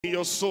in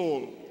your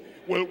soul,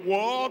 will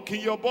walk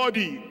in your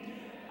body,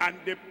 and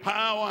the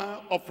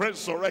power of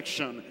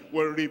resurrection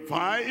will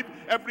revive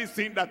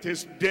everything that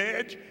is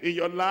dead in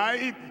your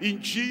life in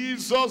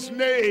Jesus'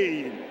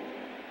 name.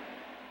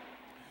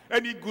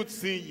 Any good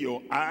thing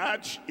you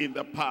had in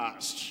the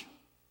past,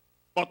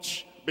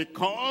 but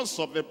because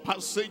of the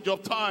passage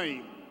of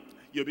time,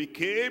 you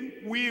became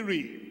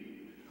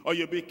weary, or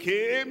you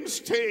became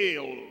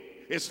stale.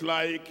 It's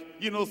like,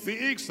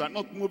 things are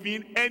not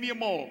moving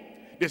anymore.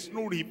 There's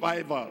no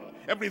revival.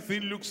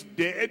 Everything looks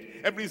dead.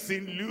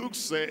 Everything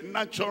looks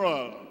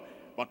natural.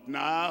 But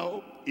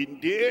now, in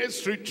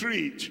this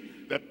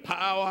retreat, the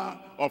power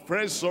of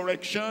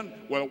resurrection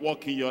will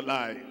work in your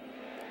life.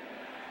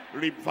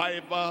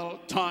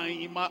 Revival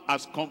time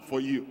has come for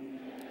you.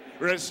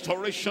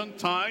 Restoration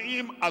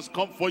time has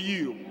come for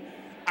you.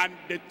 And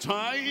the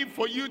time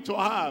for you to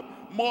have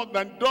more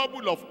than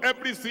double of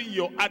everything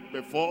you had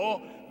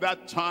before,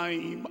 that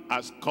time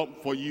has come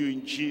for you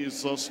in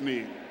Jesus'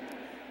 name.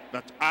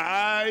 That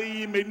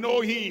I may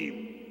know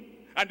him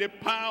and the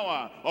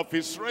power of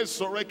his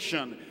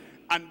resurrection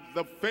and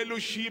the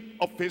fellowship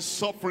of his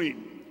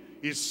suffering.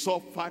 He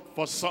suffered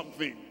for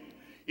something.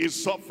 He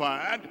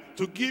suffered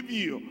to give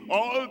you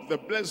all the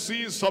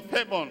blessings of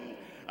heaven.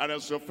 And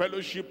as a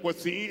fellowship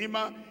with him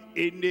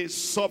in his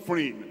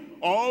suffering,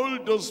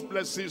 all those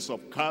blessings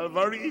of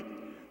Calvary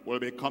will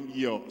become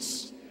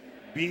yours.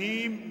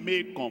 Being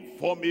made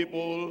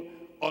conformable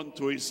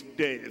unto his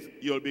death.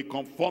 You'll be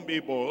conformed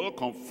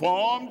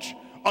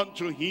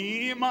unto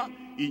him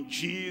in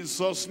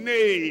Jesus'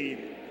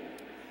 name.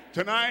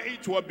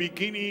 Tonight we're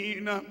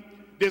beginning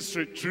this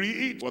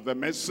retreat with the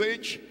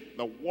message,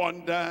 the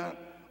wonder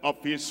of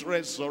his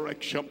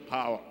resurrection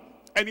power.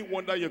 Any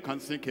wonder you can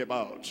think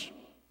about,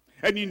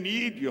 any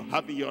need you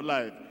have in your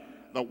life,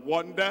 the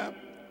wonder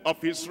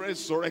of his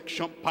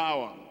resurrection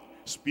power,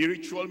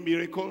 spiritual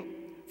miracle,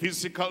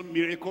 physical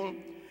miracle,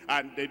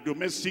 and the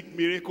domestic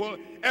miracle,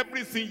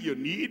 everything you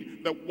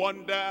need, the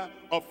wonder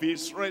of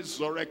his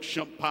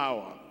resurrection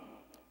power.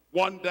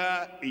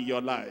 Wonder in your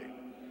life,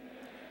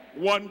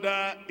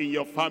 wonder in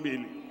your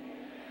family,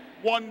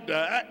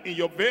 wonder in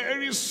your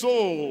very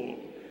soul,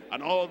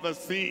 and all the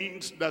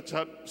things that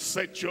have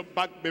set you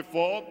back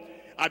before.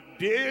 At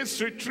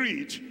this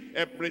retreat,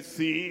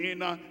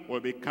 everything will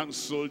be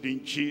cancelled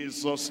in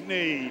Jesus'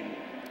 name.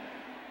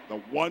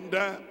 The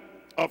wonder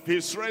of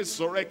his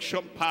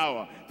resurrection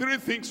power. Three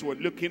things we're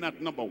looking at.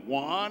 Number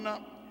one,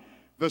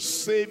 the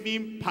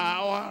saving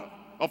power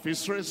of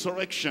his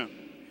resurrection.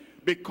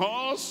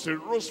 Because he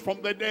rose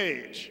from the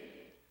dead,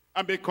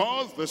 and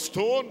because the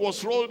stone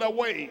was rolled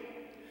away,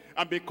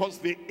 and because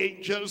the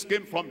angels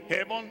came from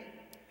heaven,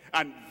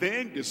 and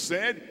then they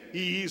said,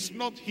 he is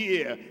not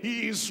here,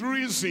 he is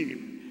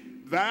risen.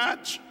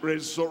 That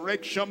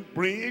resurrection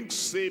brings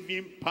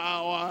saving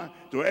power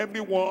to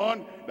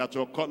everyone that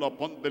will call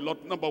upon the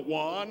Lord. Number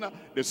one,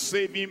 the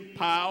saving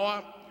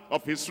power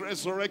of his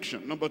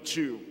resurrection. Number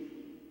two,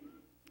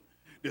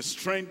 the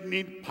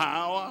strengthening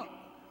power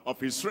of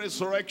his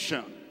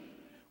resurrection.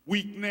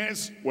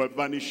 Weakness will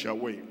vanish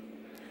away.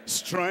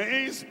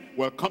 Strength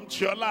will come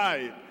to your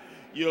life.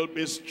 You'll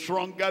be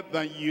stronger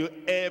than you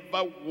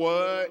ever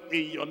were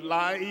in your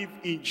life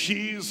in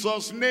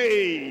Jesus'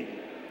 name.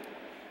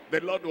 The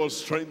Lord will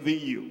strengthen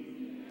you.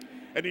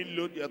 Any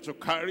load you have to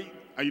carry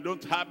and you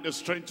don't have the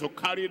strength to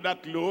carry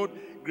that load,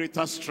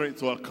 greater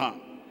strength will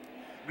come.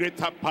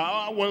 Greater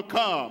power will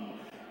come.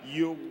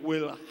 You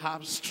will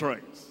have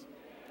strength.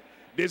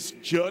 This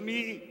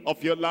journey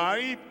of your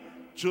life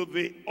to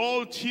the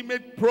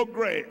ultimate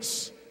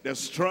progress, the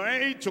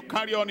strength to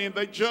carry on in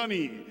the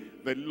journey,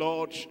 the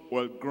Lord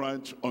will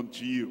grant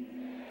unto you.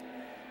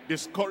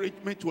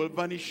 Discouragement will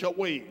vanish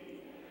away.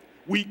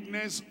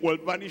 Weakness will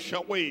vanish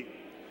away.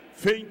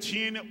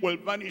 Fainting will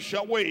vanish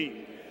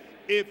away.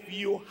 If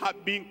you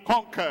have been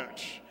conquered,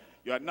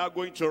 you are now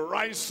going to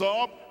rise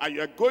up and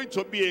you are going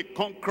to be a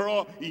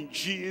conqueror in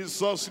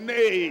Jesus'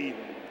 name.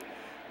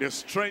 The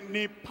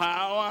strengthening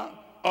power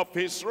of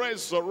his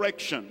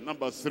resurrection.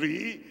 Number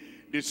three,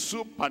 the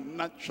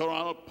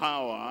supernatural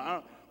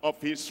power of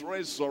his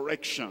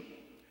resurrection.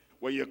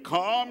 When you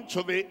come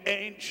to the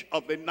end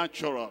of the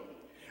natural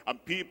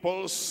and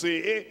people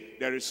say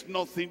there is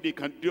nothing they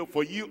can do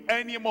for you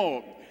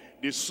anymore,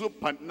 the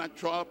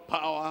supernatural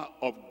power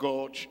of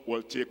God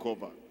will take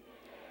over.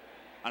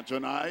 And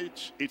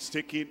tonight, it's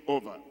taking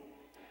over.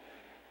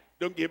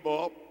 Don't give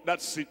up. That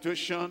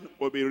situation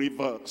will be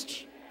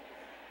reversed.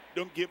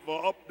 Don't give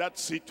up. That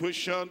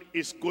situation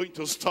is going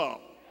to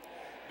stop.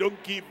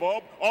 Don't give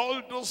up. All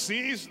those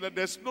things that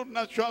there's no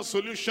natural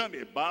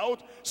solution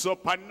about,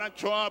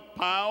 supernatural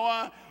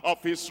power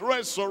of his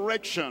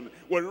resurrection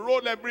will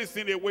roll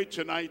everything away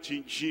tonight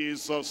in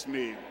Jesus'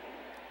 name.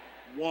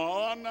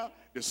 One,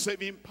 the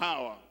saving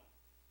power.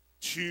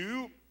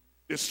 Two,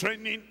 the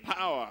strengthening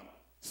power.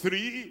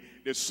 Three,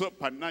 the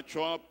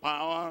supernatural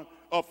power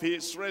of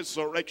his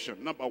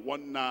resurrection. Number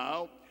one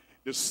now,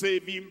 the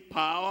saving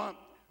power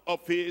of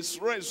his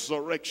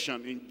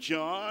resurrection in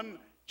John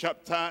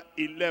chapter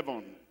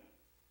 11.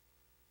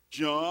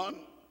 John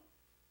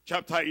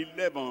chapter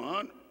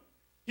 11,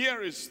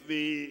 Here is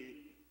the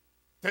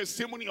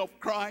testimony of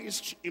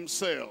Christ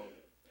himself.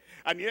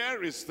 And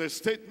here is the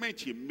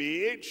statement he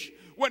made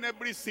when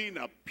everything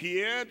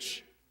appeared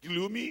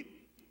gloomy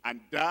and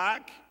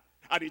dark,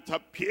 and it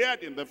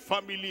appeared in the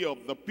family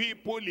of the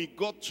people he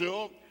got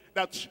to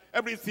that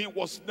everything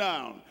was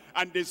down,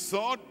 and they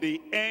thought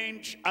the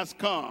end has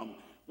come.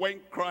 When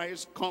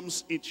Christ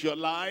comes into your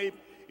life,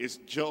 it's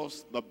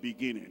just the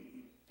beginning.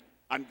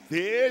 And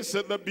this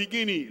is the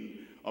beginning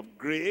of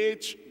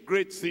great,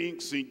 great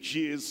things in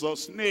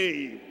Jesus'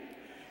 name.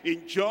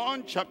 In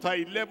John chapter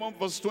 11,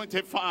 verse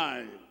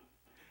 25,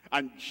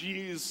 and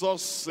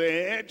Jesus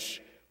said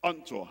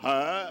unto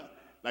her,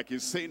 like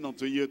he's saying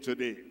unto you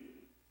today,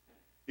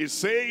 he's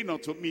saying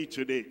unto me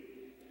today,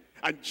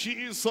 and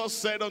Jesus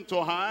said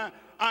unto her,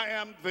 I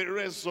am the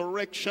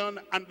resurrection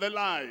and the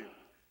life.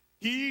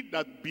 He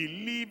that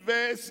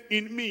believeth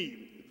in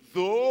me,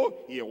 though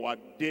he were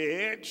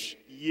dead,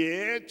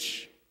 yet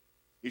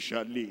he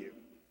shall live.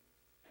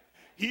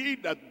 He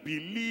that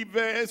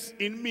believeth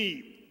in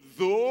me,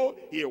 though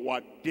he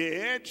were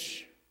dead,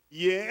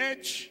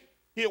 yet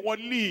he will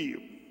live.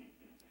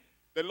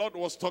 The Lord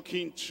was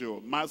talking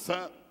to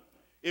Martha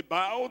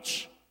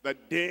about the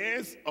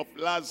death of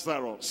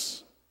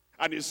Lazarus.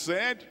 And he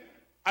said,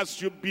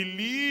 as you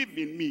believe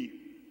in me,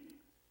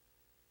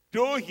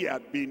 though he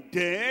had been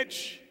dead,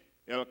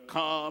 he'll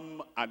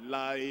come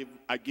alive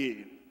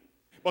again.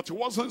 But he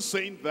wasn't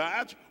saying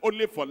that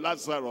only for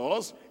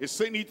Lazarus. He's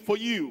saying it for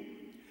you.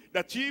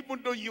 That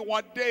even though you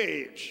are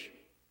dead,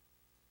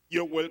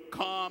 you will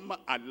come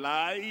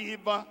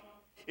alive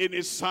in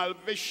his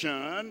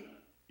salvation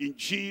in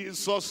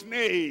Jesus'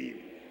 name.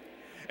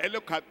 And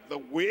look at the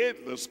way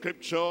the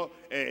scripture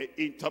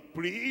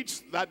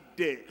interprets that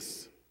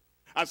death.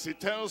 As it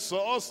tells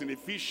us in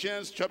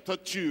Ephesians chapter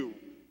 2,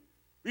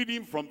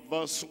 reading from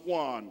verse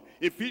 1.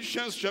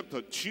 Ephesians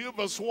chapter 2,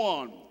 verse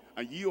 1.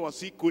 And you are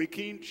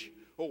quickened,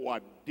 who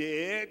are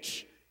dead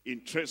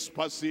in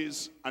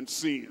trespasses and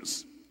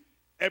sins.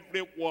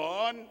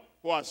 Everyone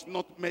who has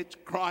not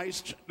met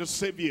Christ the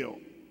Savior,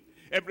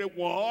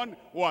 everyone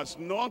who has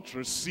not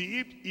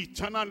received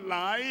eternal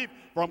life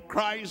from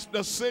Christ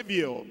the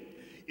Savior,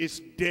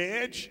 is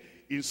dead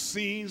in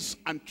sins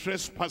and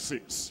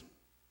trespasses.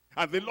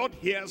 And the Lord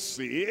here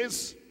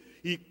says,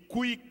 he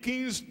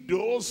quickens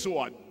those who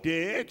are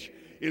dead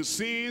in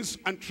sins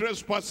and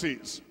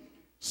trespasses.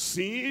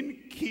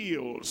 Sin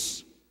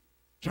kills.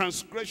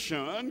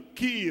 Transgression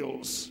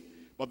kills.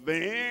 But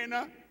then,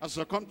 as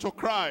I come to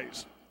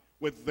Christ,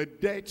 with the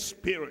dead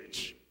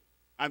spirit,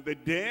 and the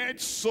dead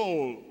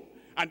soul,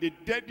 and the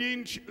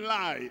deadened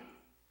life,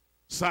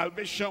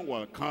 salvation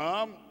will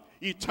come,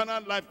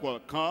 eternal life will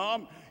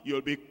come,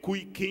 you'll be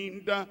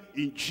quickened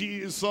in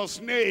Jesus'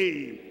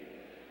 name.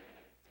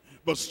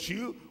 Verse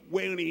 2,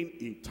 wherein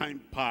in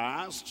time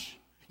past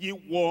ye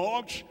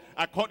walked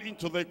according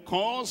to the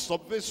course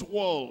of this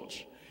world.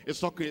 It's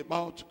talking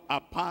about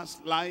a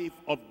past life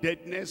of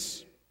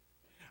deadness,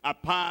 a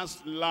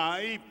past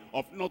life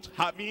of not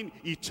having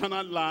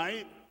eternal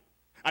life.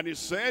 And he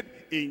said,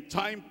 in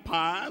time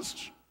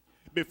past,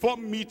 before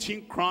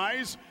meeting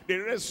Christ, the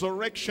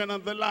resurrection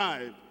and the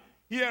life.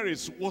 Here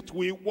is what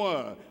we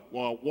were. We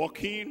were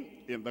walking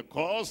in the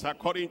course,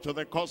 according to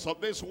the course of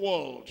this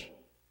world,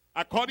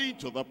 according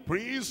to the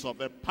prince of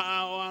the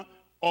power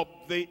of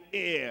the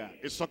air.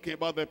 It's talking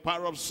about the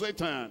power of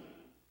Satan.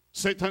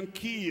 Satan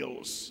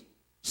kills.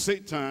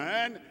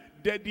 Satan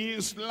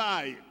deadens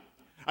life.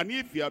 And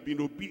if you have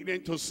been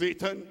obedient to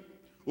Satan,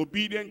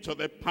 obedient to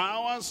the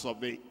powers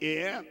of the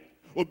air,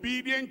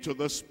 obedient to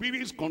the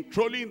spirits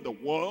controlling the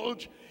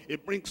world,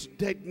 it brings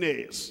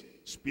deadness,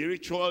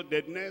 spiritual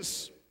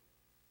deadness,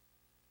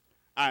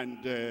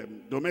 and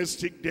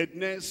domestic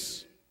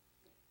deadness,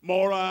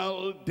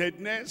 moral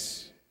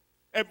deadness.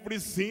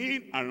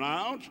 Everything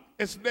around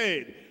is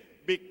dead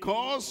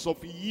because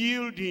of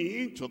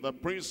yielding to the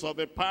prince of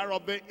the power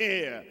of the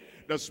air,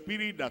 the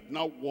spirit that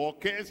now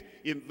walketh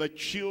in the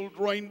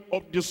children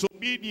of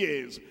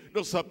disobedience.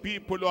 Those are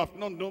people who have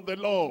not known the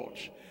Lord.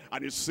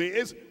 And it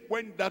says,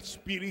 when that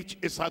spirit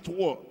is at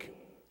work,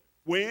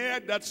 where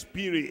that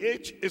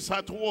spirit is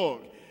at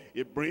work,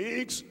 it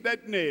brings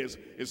deadness.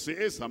 It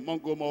says, among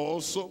them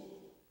also,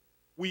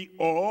 we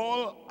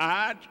all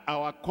had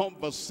our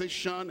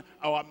conversation,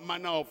 our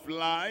manner of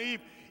life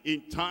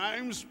in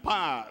times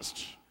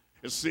past.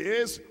 It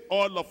says,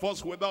 all of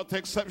us without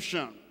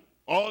exception,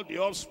 all the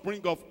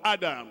offspring of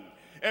Adam,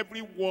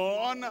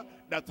 everyone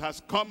that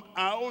has come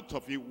out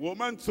of a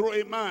woman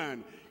through a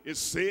man, it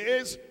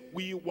says,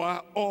 we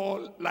were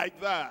all like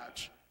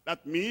that.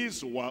 That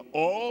means we were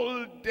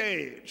all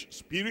dead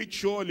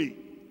spiritually.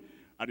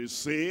 And it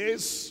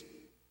says,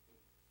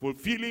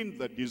 fulfilling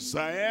the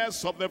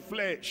desires of the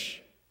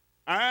flesh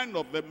and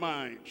of the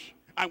mind.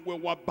 And we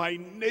were by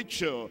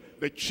nature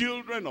the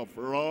children of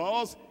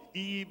wrath,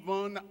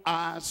 even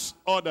as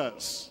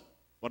others.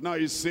 But now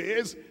it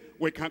says,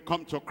 we can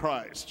come to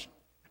Christ.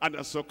 And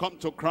as we come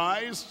to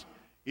Christ,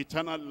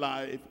 eternal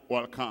life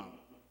will come.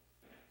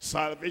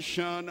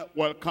 Salvation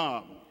will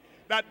come.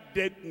 that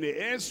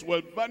deadness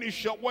will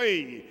vanish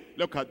away.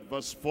 Look at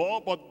verse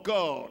 4. But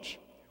God,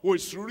 who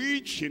is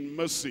rich in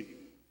mercy,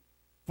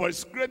 for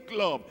his great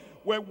love,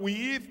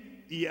 wherewith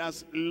he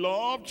has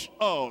loved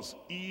us,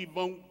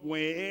 even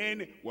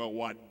when we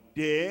were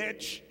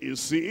dead in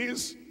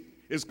sins.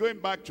 It's going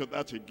back to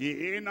that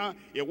again.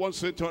 He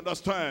wants you to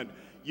understand.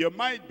 You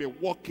might be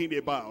walking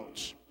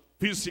about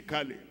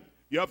physically.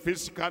 You have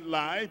physical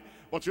life,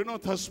 but you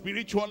don't have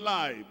spiritual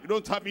life. You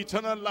don't have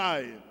eternal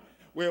life.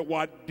 We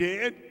were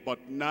dead,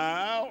 but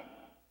now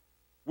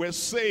we're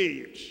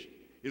saved.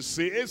 It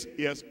says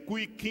he has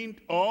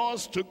quickened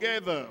us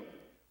together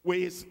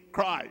with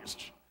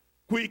Christ.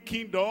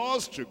 Quickened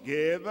us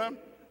together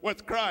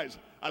with Christ.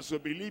 As we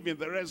believe in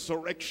the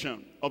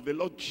resurrection of the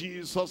Lord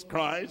Jesus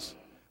Christ,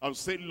 I'll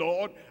say,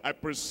 Lord, I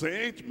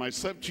present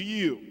myself to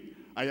you.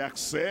 I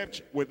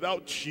accept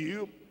without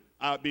you,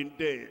 I've been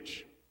dead.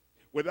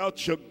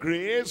 Without your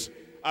grace,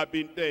 I've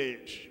been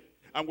dead.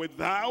 And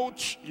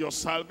without your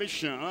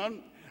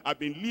salvation, I've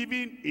been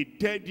living a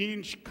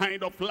dead-end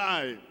kind of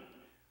life.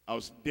 I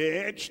was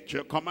dead to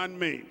your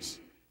commandments,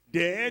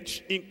 dead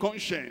in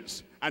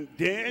conscience, and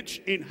dead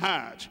in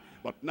heart.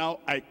 But now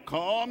I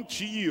come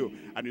to you.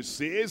 And it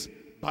says,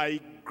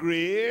 by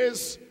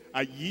grace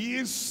are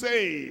ye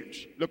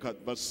saved. Look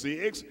at verse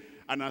 6.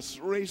 And has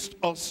raised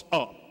us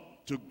up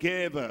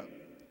together.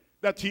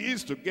 That he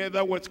is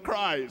together with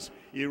Christ.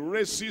 He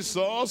raises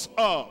us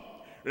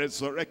up.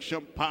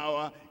 Resurrection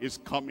power is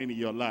coming in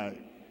your life.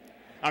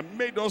 And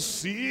made us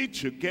sit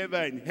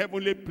together in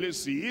heavenly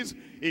places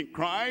in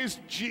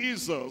Christ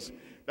Jesus,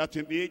 that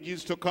in the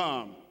ages to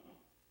come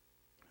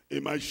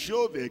he might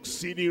show the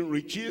exceeding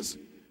riches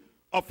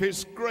of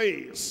his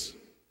grace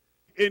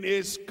in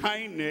his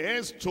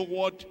kindness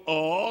toward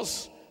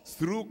us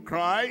through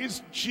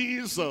Christ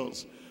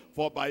Jesus.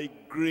 For by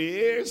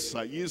grace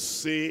are you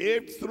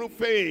saved through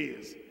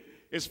faith.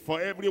 It's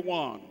for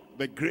everyone.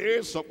 The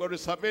grace of God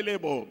is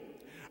available.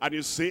 And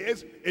it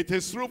says, it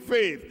is through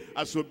faith.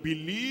 As you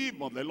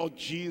believe on the Lord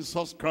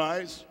Jesus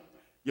Christ,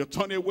 you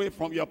turn away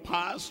from your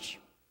past,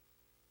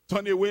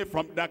 turn away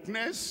from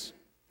darkness,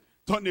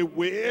 turn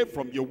away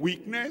from your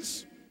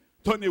weakness,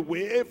 turn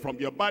away from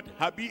your bad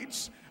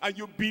habits, and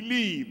you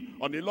believe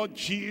on the Lord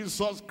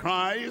Jesus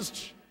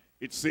Christ.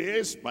 It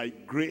says, by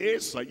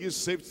grace are you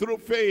saved through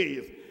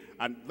faith,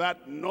 and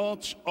that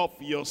not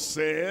of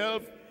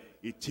yourself,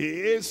 it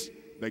is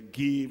the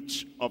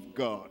gift of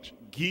God.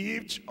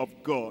 Gift of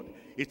God.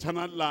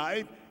 Eternal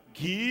life,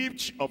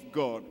 gift of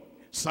God.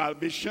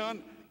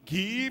 Salvation,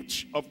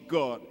 gift of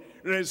God.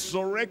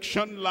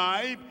 Resurrection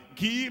life,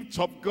 gift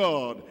of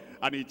God.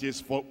 And it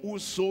is for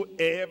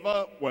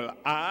whosoever will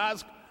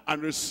ask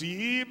and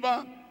receive,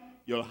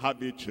 you'll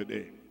have it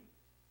today.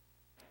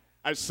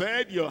 I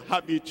said you'll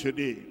have it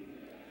today.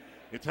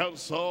 It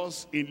tells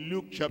us in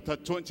Luke chapter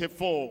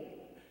 24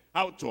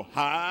 how to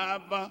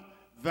have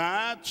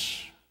that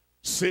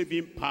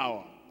saving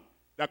power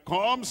that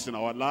comes in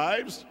our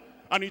lives,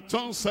 and it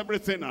turns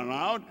everything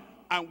around,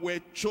 and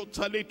we're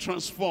totally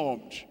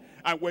transformed,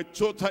 and we're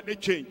totally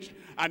changed.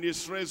 And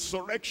his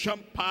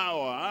resurrection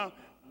power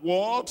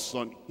works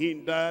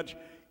unhindered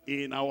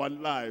in our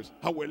lives.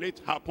 How will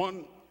it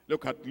happen?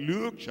 Look at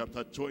Luke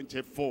chapter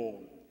 24.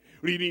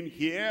 Reading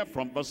here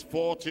from verse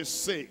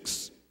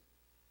 46.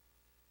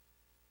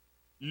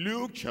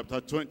 Luke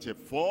chapter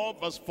 24,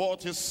 verse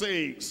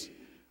 46.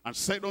 And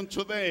said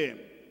unto them,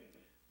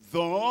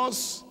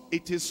 thus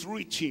it is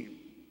written,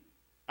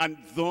 and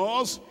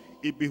thus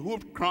it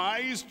behooved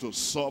Christ to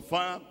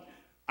suffer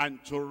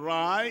and to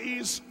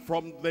rise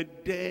from the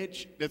dead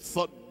the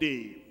third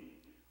day.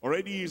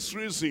 Already he is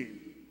risen.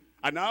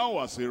 And now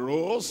as he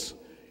rose,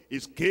 he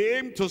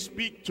came to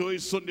speak to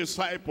his own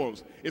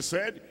disciples. He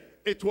said,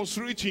 it was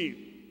written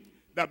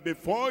that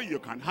before you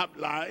can have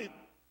life,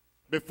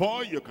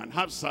 before you can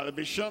have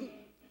salvation,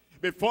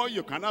 before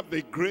you can have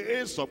the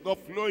grace of God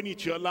flowing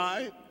into your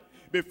life,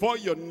 before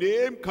your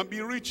name can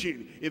be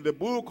written in the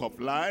book of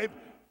life,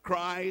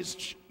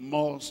 Christ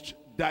must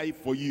die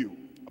for you.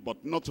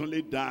 But not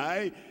only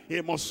die,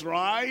 he must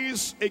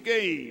rise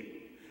again.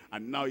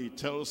 And now he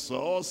tells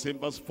us in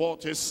verse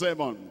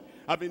 47,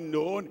 having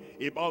known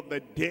about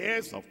the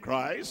death of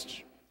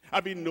Christ,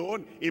 having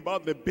known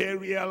about the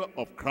burial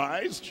of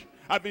Christ,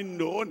 having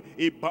known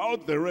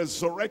about the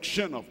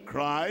resurrection of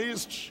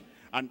Christ,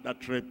 and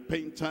that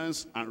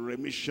repentance and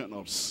remission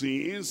of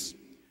sins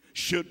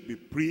should be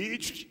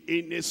preached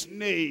in his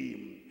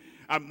name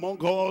among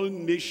all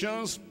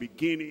nations,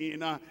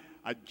 beginning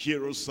at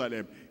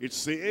Jerusalem. It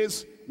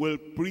says, we'll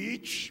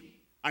preach,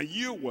 and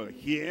you will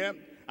hear,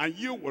 and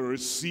you will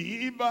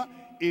receive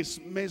his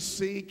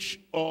message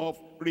of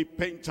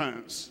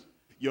repentance.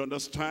 You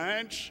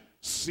understand?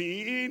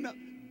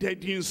 Sin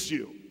deadens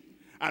you,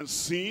 and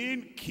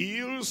sin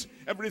kills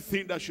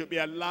everything that should be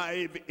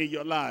alive in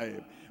your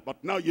life.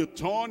 But now you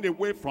turn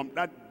away from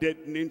that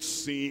deadening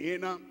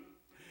sin,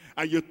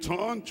 and you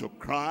turn to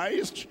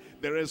Christ,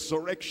 the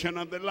resurrection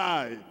and the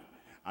life.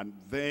 And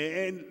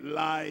then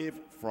life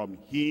from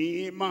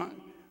him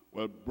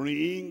will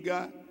bring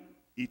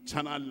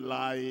eternal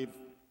life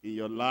in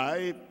your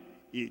life,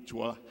 it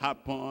will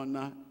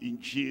happen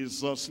in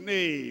Jesus'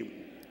 name.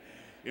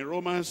 In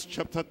Romans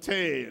chapter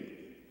 10,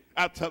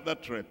 after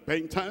that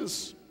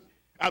repentance,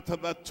 after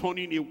that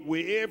turning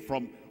away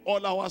from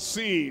all our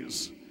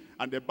sins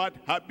and the bad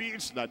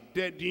habits that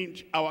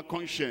deadened our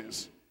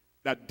conscience,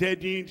 that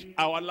deadened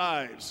our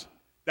lives,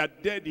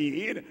 that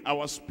deadened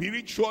our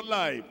spiritual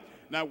life,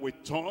 now we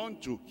turn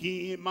to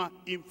him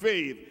in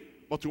faith.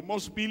 But we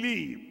must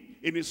believe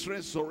in his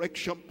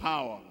resurrection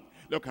power.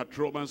 Look at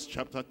Romans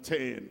chapter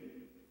 10,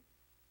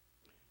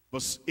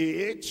 verse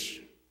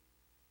 8.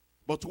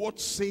 But what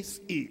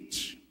says it?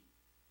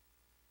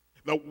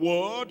 The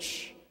word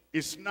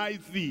is nigh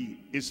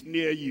thee, is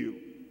near you,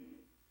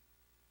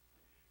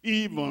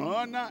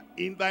 even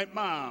in thy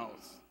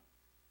mouth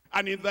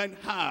and in thine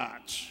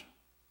heart.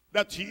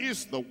 That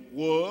is the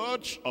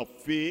word of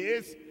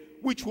faith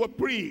which we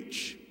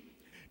preach,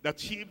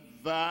 that if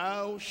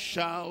thou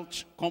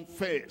shalt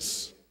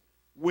confess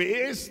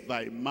with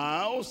thy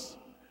mouth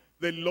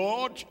the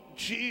Lord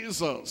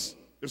Jesus.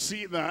 You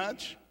see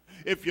that?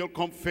 If you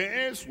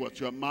confess with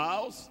your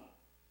mouth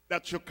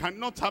that you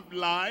cannot have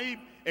life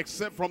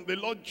except from the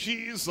Lord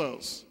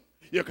Jesus,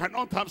 you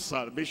cannot have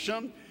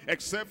salvation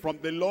except from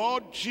the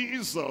Lord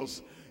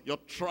Jesus, your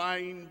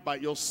trying by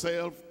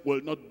yourself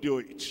will not do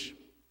it.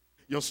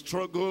 Your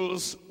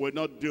struggles will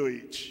not do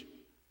it.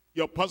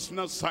 Your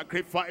personal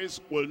sacrifice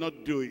will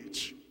not do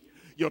it.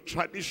 Your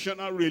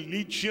traditional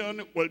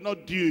religion will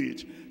not do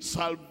it.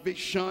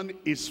 Salvation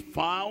is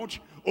found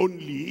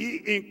only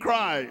in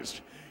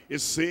Christ. It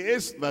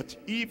says that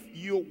if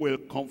you will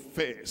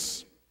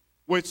confess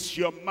with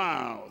your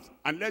mouth,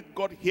 and let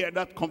God hear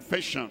that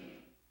confession,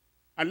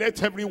 and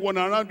let everyone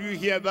around you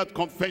hear that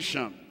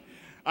confession,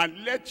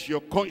 and let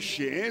your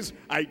conscience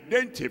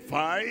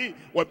identify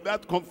with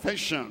that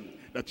confession,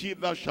 that if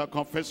thou shalt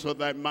confess with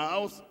thy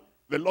mouth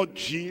the Lord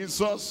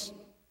Jesus,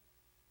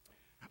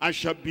 and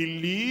shall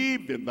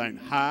believe in thine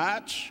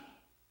heart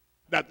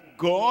that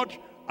God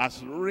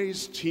has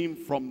raised him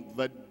from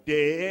the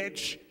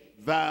dead,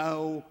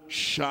 thou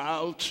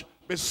shalt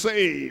be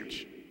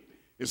saved.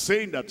 It's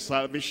saying that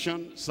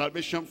salvation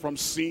from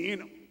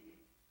sin,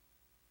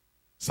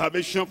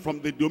 salvation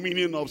from the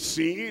dominion of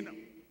sin,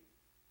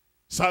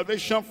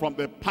 salvation from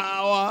the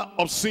power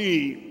of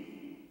sin,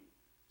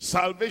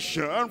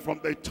 salvation from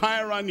the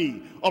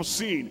tyranny of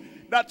sin.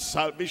 That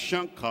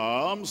salvation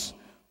comes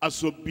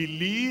as you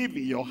believe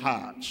in your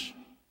heart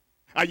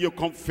and you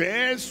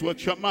confess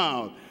with your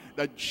mouth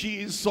that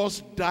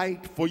Jesus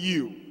died for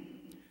you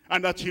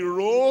and that he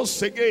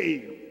rose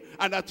again,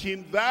 and that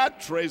in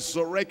that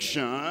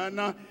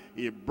resurrection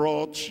he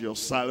brought your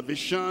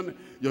salvation,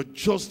 your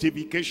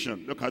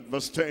justification. Look at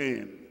verse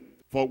 10.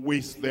 For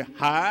with the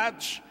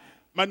heart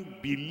man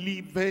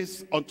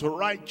believeth unto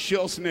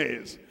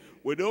righteousness.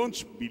 We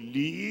don't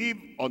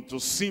believe unto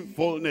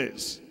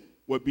sinfulness.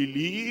 We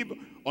believe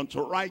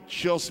unto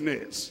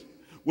righteousness.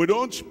 We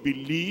don't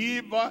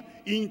believe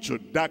into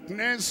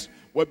darkness.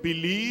 We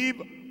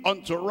believe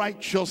unto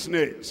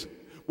righteousness.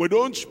 We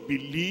don't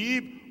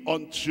believe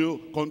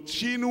unto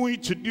continuing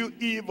to do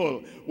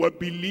evil. We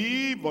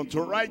believe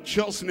unto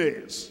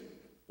righteousness.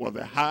 With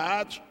the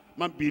heart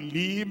man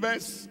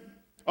believeth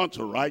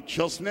unto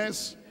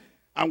righteousness,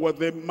 and with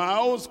the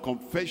mouth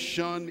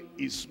confession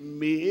is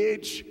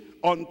made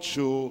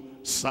unto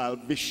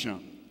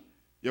salvation.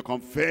 You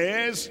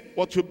confess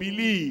what you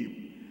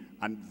believe,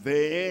 and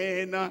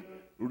then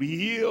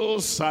real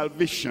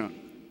salvation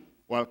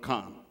will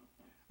come,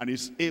 and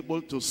is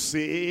able to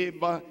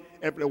save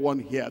everyone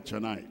here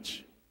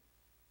tonight.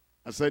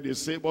 I said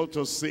he's able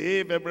to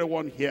save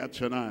everyone here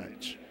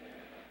tonight.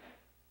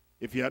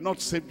 If you are not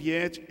saved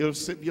yet, he'll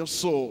save your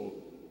soul.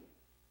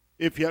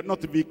 If you are not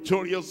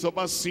victorious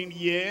over sin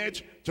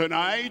yet,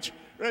 tonight,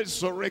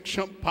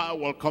 resurrection power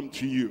will come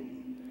to you.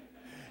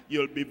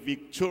 You'll be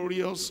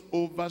victorious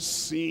over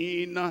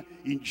sin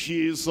in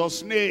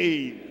Jesus'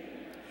 name.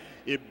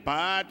 If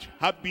bad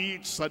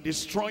habits are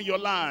destroying your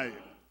life,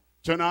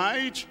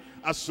 tonight,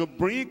 as you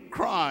bring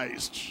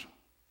Christ,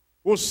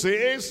 who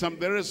says, I'm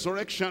the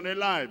resurrection and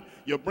life,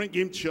 you bring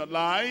him to your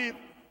life,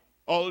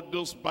 all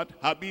those bad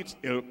habits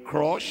he'll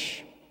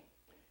crush,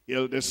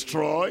 he'll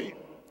destroy.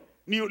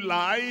 New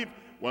life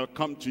will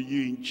come to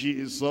you in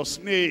Jesus'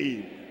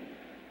 name.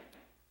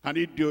 Can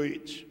he do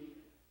it?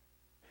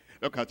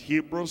 Look at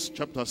Hebrews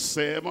chapter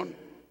 7,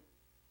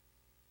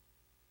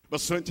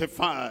 verse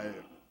 25.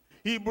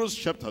 Hebrews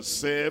chapter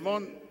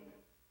 7,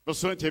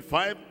 verse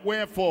 25.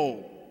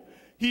 Wherefore,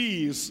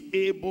 he is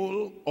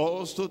able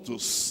also to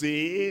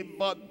save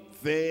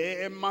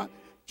them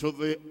to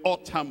the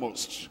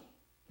uttermost.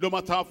 No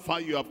matter how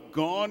far you have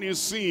gone in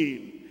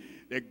sin,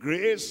 the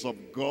grace of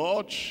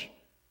God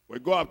will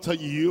go after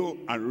you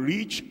and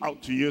reach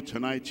out to you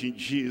tonight in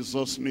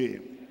Jesus'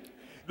 name.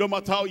 No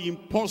matter how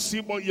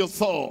impossible you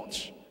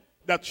thought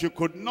that you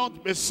could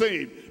not be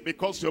saved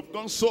because you've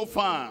gone so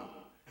far,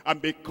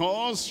 and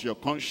because your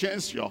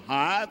conscience, your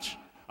heart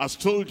has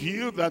told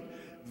you that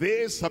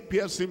this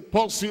appears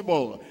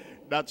impossible,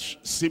 that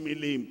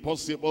seemingly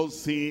impossible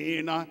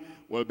thing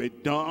will be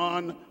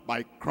done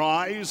by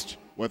Christ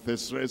with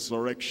his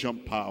resurrection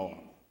power.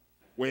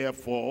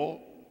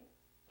 Wherefore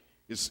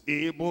is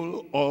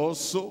able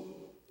also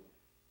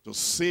to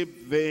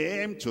save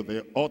them to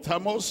the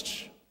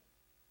uttermost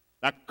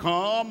that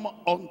come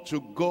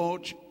unto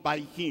God by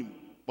him.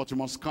 But you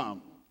must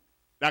come.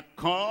 That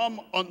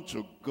come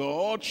unto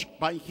God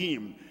by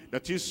him.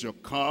 That is, you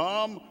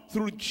come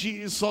through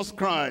Jesus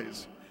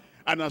Christ.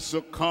 And as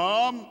you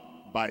come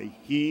by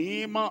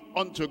him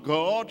unto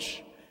God,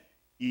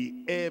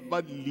 he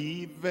ever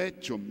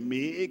liveth to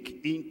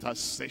make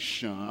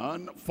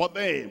intercession for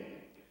them.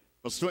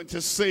 Verse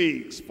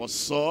 26, for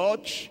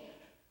such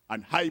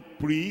an high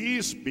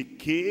priest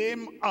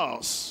became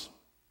us,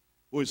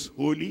 who is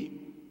holy,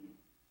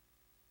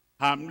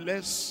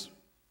 harmless,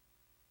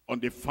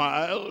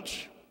 undefiled,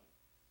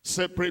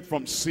 separate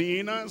from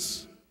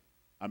sinners,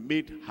 and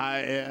made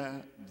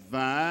higher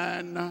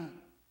than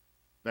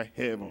the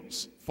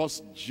heavens. 1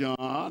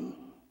 John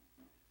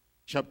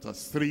chapter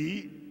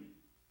 3,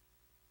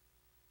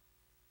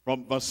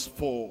 from verse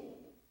 4.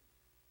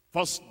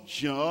 1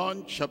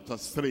 John chapter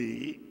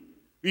 3,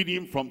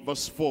 reading from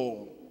verse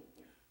 4.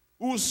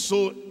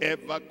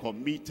 Whosoever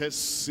committeth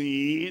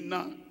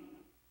sin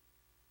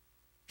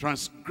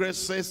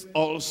transgresses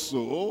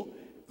also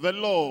the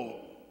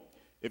law.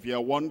 If you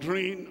are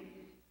wondering,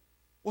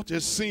 what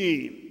is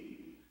sin?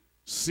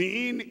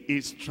 Sin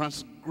is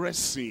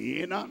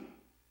transgressing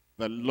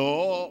the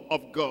law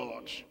of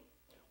God.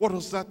 What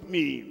does that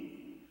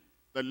mean?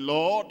 The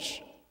Lord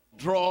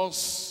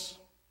draws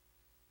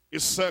a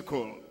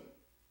circle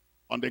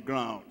on the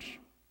ground,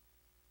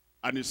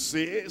 and it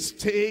says,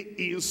 stay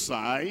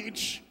inside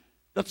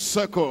that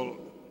circle.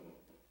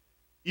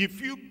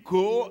 If you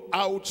go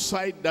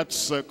outside that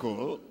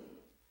circle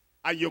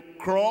and you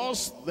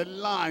cross the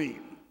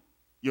line,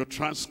 you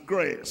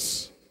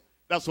transgress.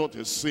 That's what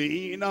he's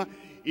saying.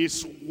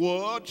 His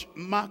word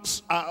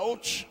marks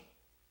out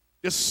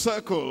the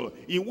circle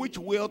in which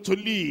we are to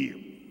live.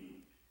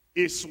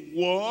 His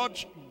word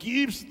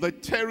gives the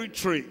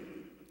territory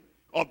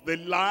of the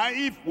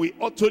life we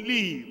ought to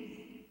live.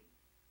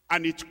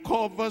 And it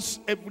covers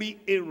every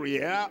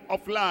area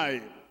of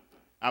life.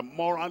 A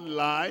moral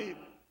life,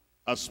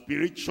 a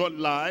spiritual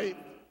life,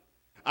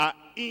 an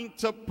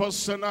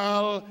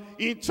interpersonal,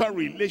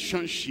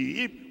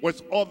 interrelationship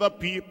with other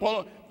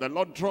people. The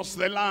Lord draws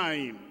the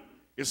line.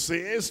 He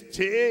says,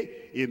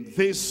 stay in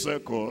this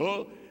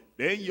circle,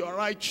 then you're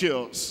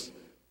righteous.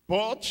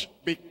 But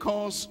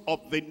because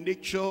of the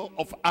nature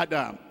of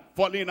Adam,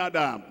 fallen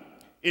Adam,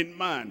 in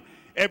man,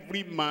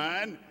 every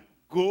man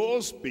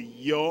goes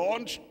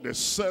beyond the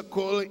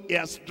circle he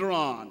has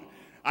drawn.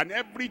 And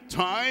every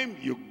time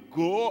you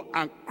go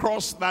and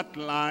cross that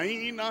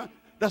line,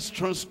 that's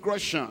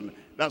transgression,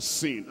 that's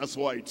sin. That's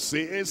why it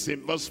says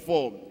in verse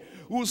 4,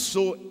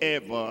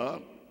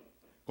 whosoever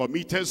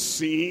committeth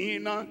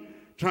sin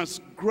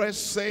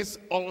transgresses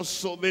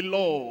also the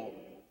law.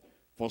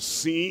 For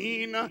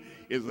sin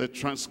is the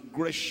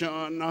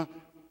transgression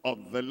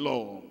of the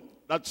law.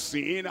 That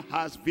sin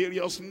has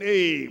various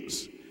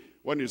names.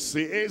 When it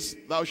says,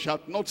 thou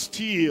shalt not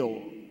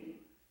steal.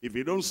 If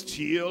you don't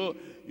steal,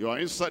 you are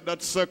inside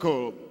that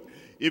circle.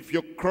 If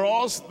you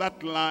cross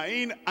that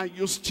line and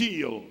you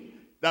steal,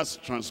 that's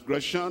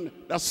transgression,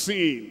 that's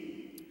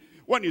sin.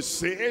 When it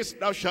says,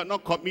 thou shalt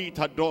not commit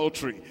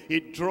adultery,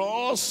 it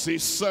draws a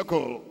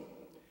circle.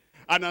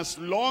 And as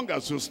long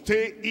as you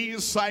stay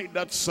inside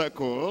that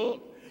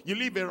circle, you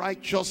live a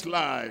righteous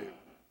life.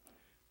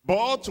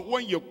 But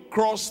when you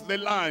cross the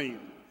line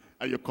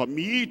and you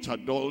commit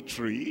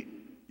adultery,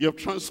 you've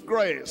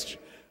transgressed.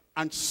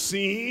 And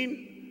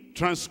sin,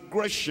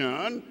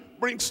 transgression,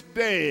 brings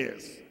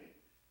death.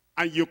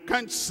 And you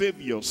can't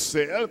save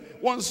yourself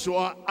once you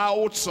are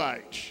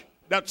outside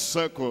that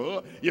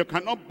circle. You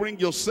cannot bring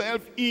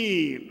yourself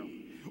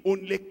in.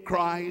 Only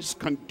Christ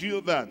can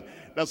do that.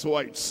 That's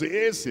why it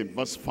says in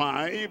verse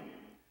 5,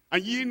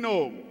 and ye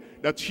know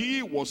that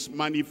he was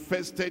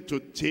manifested to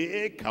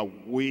take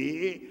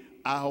away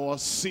our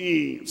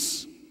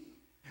sins.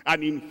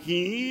 And in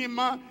him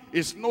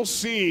is no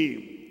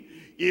sin.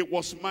 He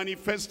was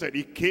manifested.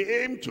 He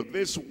came to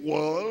this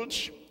world,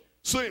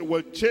 so he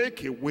will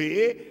take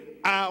away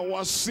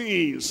our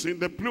sins, in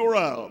the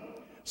plural.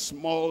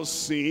 Small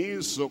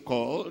sins,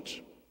 so-called.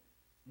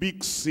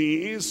 Big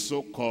sins,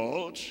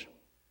 so-called.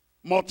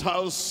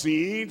 Mortal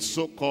sins,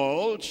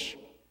 so-called.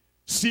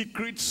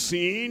 Secret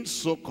sins,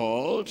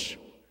 so-called.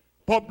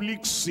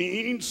 Public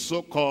sins,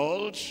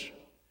 so-called.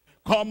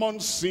 Common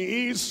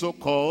sins,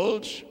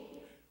 so-called.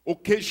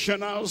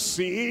 Occasional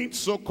sins,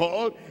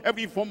 so-called.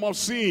 Every form of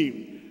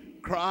sin.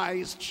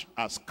 Christ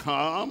has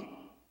come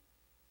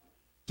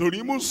to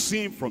remove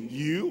sin from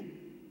you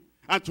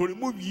and to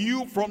remove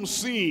you from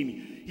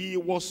sin. He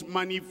was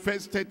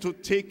manifested to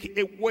take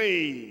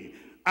away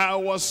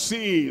our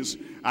sins,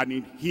 and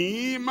in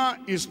him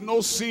is no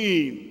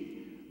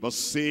sin. Verse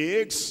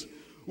 6,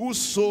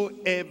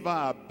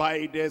 whosoever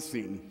abideth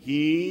in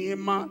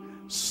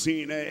him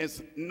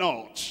sinneth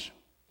not.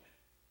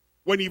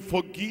 When he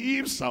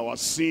forgives our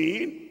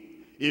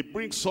sin, he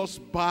brings us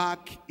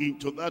back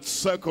into that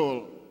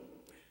circle.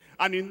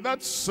 And in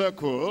that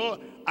circle,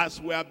 as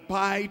we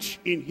abide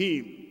in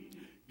him,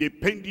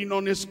 depending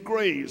on his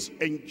grace,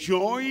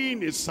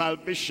 enjoying his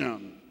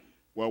salvation,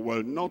 we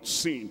will not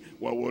sin.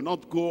 We will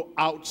not go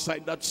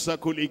outside that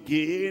circle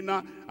again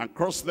and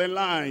cross the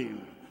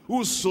line.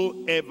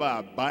 Whosoever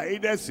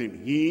abideth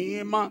in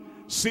him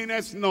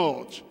sinneth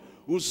not.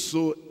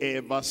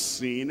 Whosoever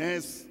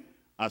sinneth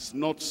has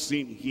not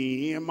seen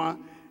him,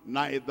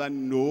 neither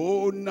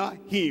known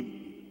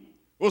him.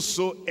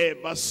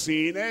 Whosoever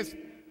sinneth,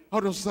 how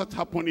does that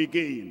happen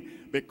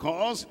again?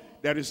 Because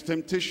there is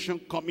temptation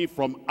coming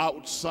from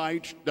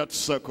outside that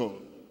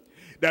circle.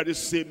 There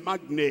is a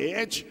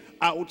magnet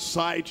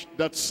outside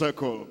that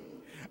circle.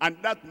 And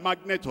that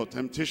magnet or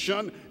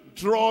temptation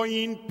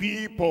drawing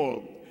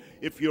people.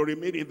 If you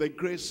remain in the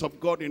grace of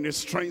God, in the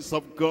strength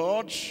of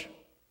God,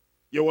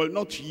 you will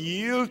not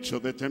yield to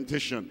the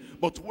temptation.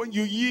 But when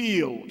you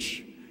yield,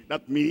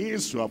 that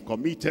means you have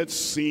committed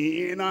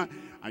sin and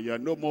you are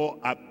no more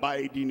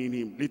abiding in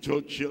him.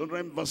 Little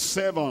children, verse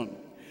 7.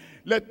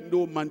 Let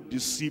no man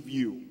deceive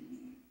you.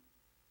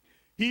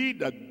 He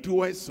that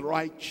doeth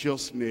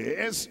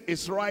righteousness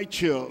is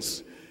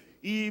righteous,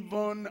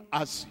 even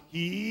as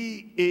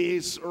he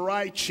is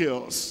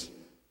righteous.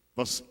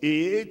 Verse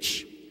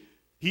 8.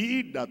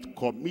 He that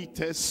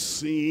committeth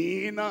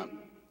sin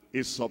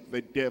is of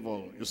the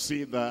devil. You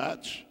see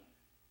that?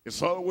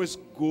 It's always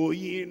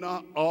going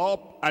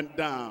up and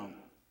down.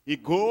 He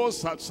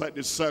goes outside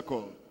the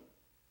circle.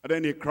 And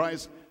then he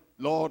cries,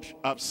 Lord,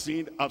 I've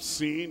sinned, I've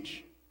sinned.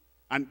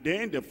 And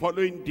then the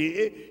following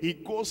day, he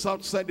goes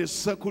outside the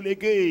circle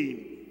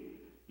again.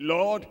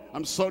 Lord,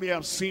 I'm sorry,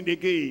 I've sinned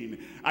again.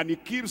 And he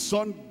keeps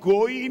on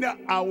going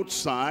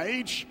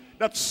outside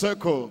that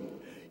circle.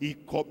 He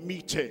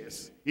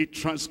committeth, he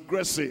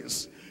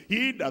transgresses.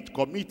 He that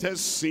committeth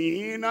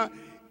sin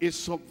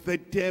is of the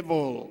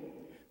devil.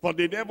 For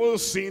the devil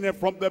sinned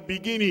from the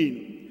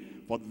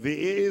beginning. For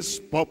this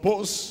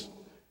purpose,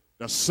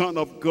 the Son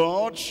of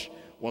God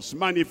was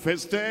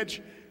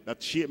manifested,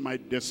 that he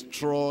might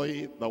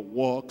destroy the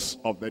works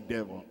of the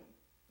devil.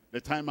 The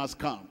time has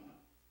come.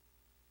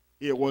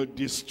 He will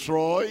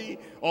destroy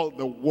all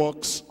the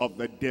works of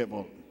the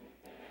devil.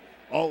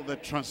 All the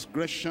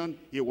transgression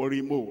he will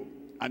remove.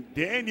 And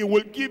then he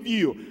will give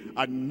you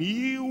a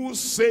new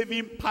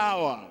saving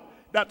power.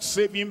 That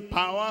saving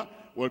power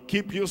will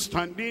keep you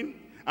standing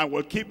and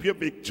will keep you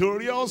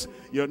victorious.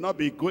 You'll not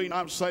be going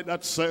outside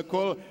that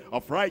circle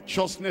of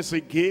righteousness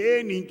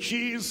again, in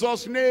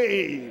Jesus'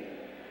 name.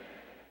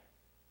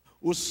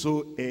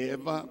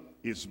 Whosoever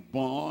is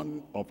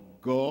born of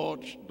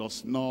God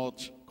does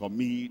not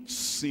commit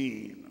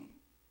sin.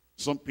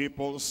 Some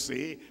people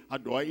say, how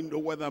do I know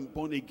whether I'm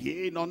born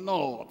again or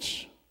not?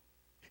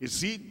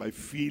 Is it by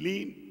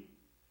feeling?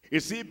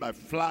 Is it by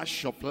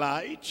flash of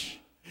light?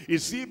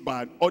 Is it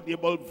by an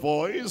audible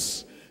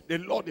voice? The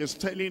Lord is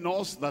telling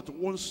us that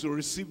once you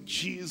receive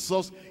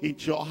Jesus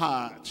into your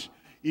heart,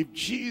 if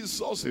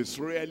Jesus is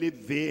really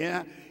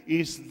there,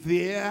 he's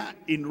there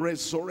in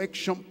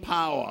resurrection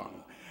power.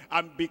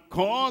 And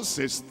because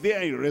it's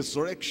there in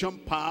resurrection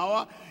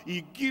power,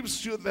 he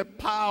gives you the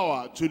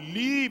power to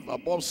live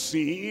above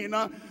sin.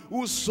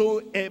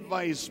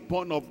 Whosoever is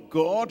born of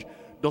God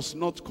does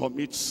not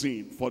commit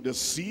sin. For the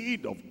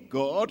seed of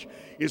God,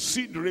 his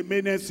seed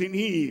remaineth in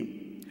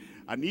him.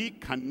 And he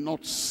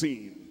cannot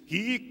sin.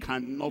 He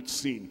cannot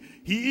sin.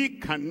 He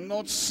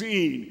cannot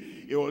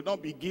sin. He will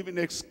not be given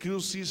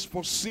excuses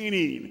for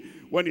sinning.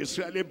 When he's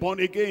really born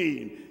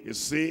again, he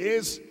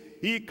says,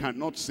 he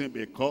cannot sin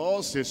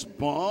because he's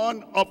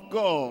born of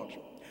God.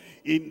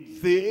 In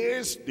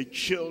this, the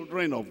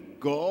children of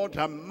God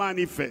are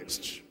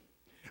manifest,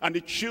 and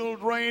the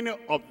children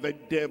of the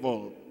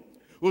devil.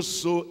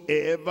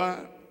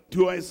 Whosoever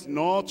doeth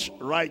not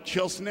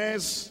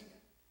righteousness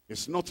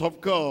is not of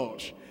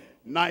God,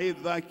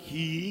 neither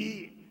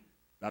he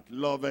that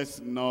loveth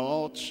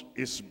not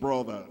his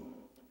brother.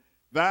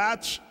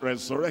 That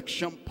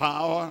resurrection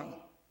power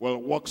will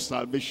work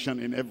salvation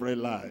in every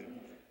life.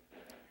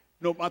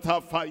 No matter how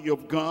far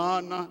you've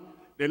gone,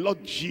 the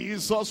Lord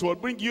Jesus will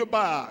bring you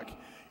back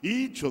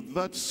into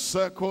that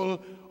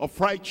circle of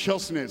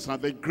righteousness,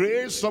 and the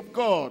grace of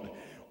God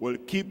will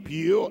keep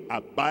you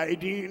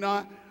abiding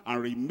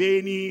and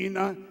remaining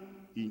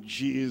in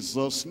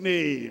Jesus'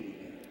 name.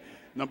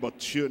 Number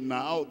 2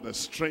 now, the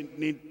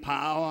strengthening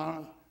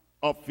power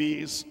of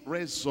his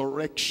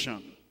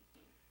resurrection.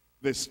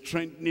 The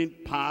strengthening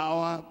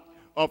power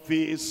of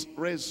his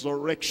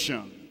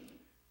resurrection.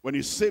 When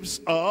he saves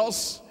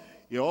us,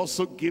 he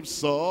also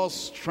gives us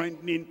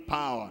strengthening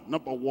power.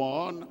 Number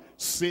 1,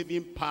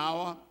 saving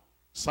power.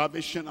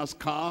 Salvation has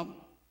come.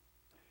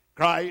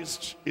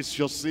 Christ is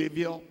your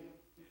Savior.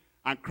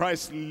 And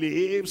Christ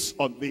lives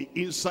on the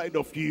inside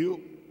of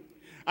you.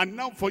 And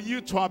now for you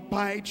to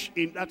abide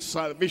in that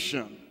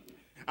salvation,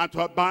 and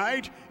to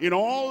abide in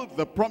all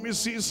the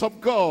promises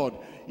of God,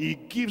 he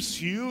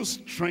gives you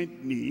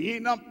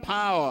strengthening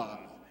power.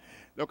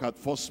 Look at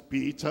 1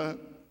 Peter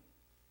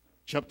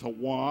chapter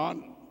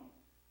 1.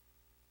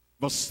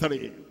 Verse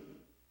 3.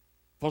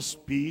 1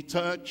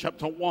 Peter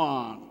chapter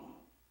 1.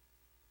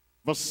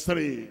 Verse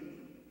 3.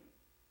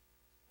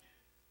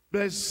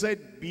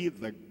 Blessed be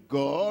the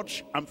God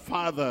and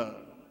Father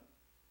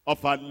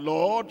of our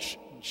Lord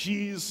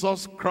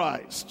Jesus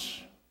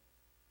Christ,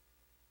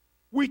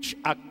 which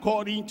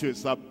according to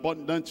his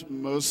abundant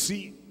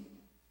mercy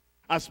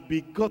has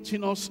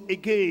begotten us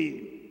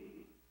again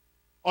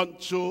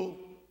unto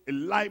a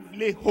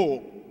lively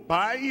hope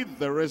by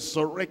the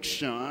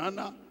resurrection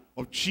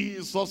of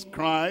Jesus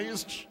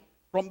Christ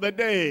from the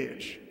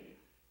dead.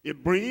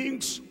 It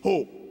brings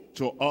hope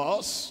to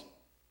us,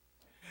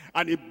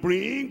 and it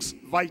brings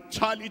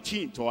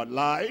vitality into our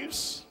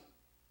lives,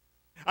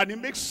 and it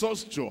makes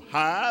us to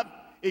have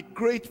a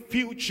great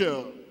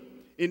future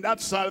in that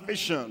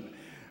salvation.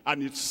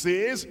 And it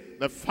says,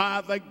 the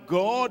Father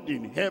God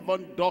in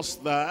heaven does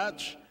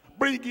that,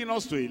 bringing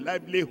us to a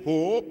lively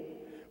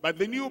hope by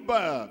the new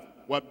birth.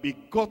 We're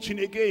begotten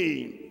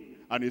again,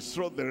 and it's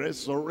through the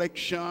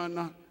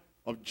resurrection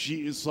of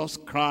Jesus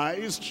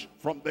Christ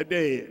from the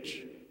dead,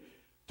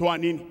 to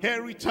an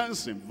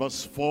inheritance, in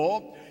verse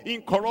 4,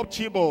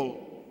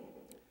 incorruptible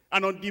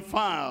and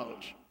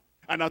undefiled,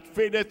 and that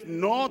fadeth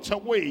not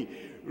away,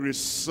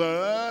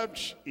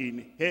 reserved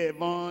in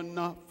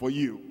heaven for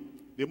you.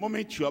 The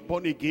moment you are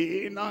born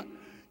again,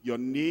 your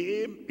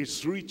name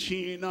is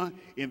written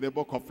in the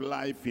book of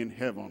life in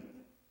heaven.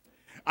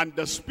 And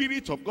the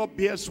Spirit of God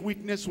bears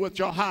witness with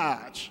your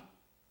heart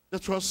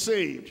that you are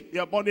saved, you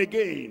are born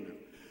again.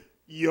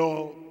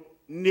 Your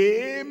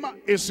name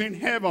is in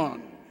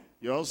heaven.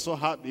 You also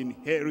have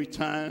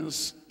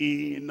inheritance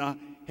in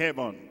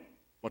heaven.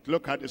 But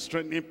look at the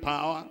strengthening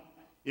power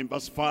in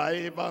verse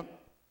 5.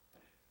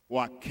 Who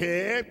are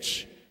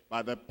kept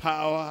by the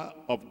power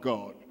of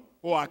God.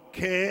 Who are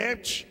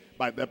kept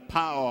by the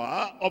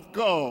power of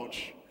God.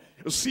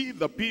 You see,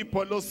 the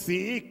people who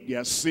think they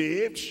are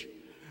saved,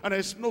 and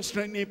there's no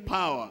strengthening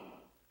power,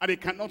 and they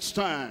cannot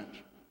stand.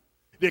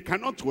 They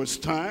cannot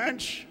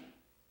withstand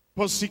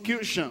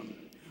persecution,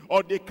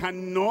 or they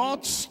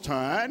cannot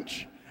stand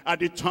at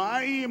the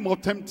time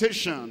of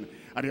temptation,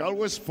 and they're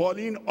always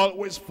falling,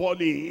 always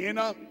falling.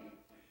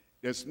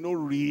 There's no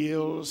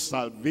real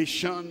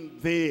salvation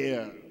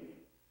there.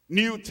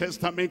 New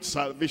Testament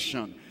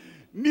salvation.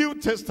 New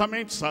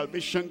Testament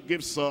salvation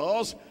gives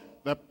us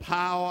the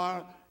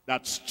power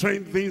that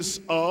strengthens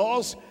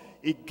us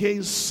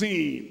against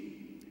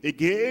sin,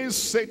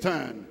 against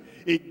Satan,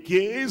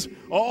 against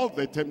all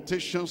the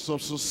temptations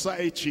of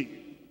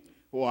society,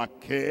 who are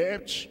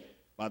kept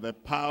by the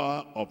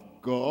power of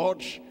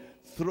God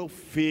through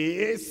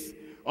faith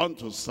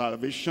unto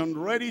salvation,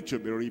 ready to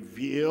be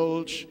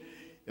revealed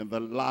in the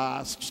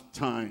last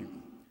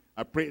time.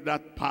 I pray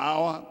that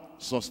power,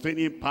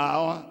 sustaining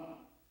power,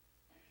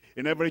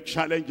 in every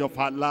challenge of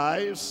our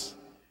lives,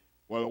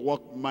 will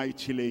work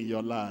mightily in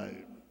your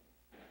life.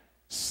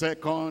 2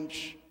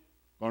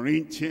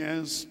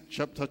 Corinthians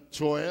chapter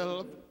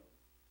 12.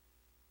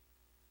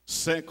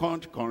 2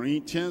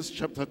 Corinthians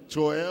chapter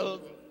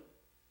 12,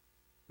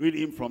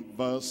 reading from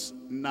verse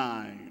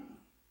 9.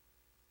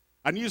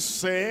 And he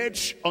said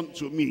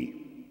unto me,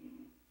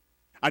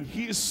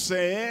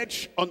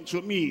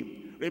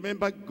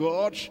 remember,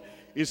 God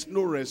is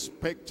no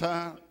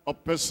respecter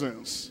of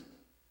persons.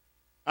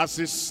 As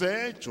he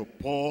said to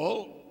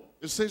Paul,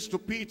 he says to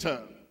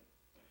Peter.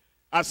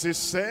 As he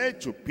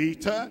said to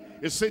Peter,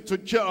 he said to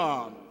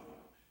John.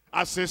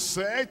 As he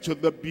said to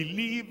the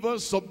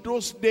believers of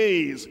those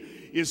days,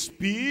 he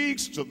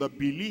speaks to the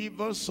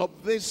believers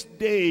of this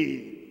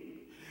day.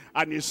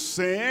 And he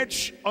said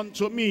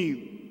unto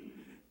me,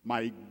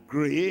 my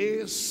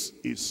grace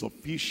is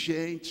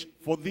sufficient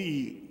for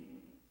thee.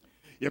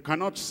 You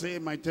cannot say,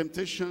 my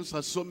temptations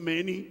are so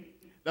many,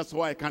 that's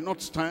why I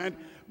cannot stand.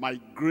 My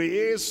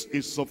grace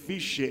is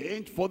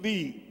sufficient for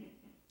thee.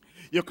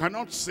 You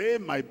cannot say,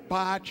 my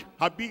bad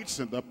habits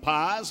in the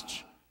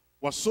past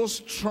were so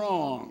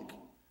strong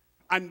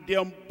and they're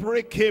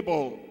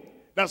unbreakable,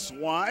 that's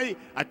why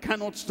I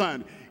cannot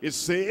stand. It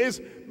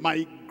says,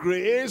 my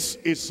grace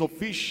is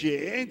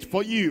sufficient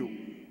for you.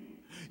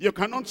 You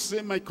cannot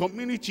say, my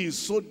community is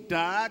so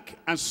dark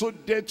and so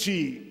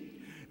dirty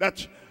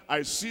that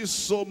I see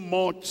so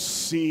much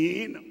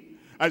sin,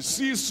 I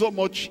see so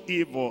much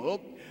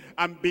evil,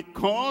 and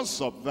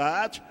because of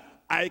that,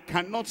 I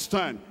cannot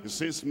stand. He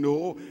says,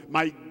 no,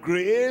 my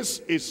grace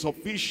is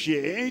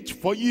sufficient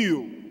for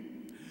you.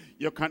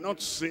 You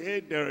cannot say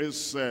there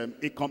is a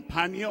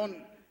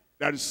companion,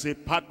 there is a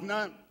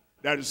partner,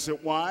 there is a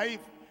wife,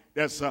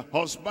 there's a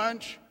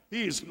husband.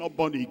 He is not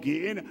born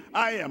again.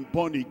 I am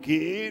born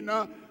again.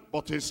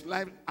 But his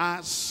life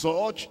has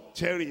such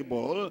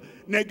terrible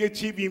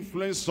negative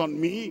influence on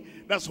me.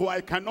 That's why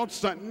I cannot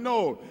stand.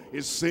 No,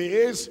 it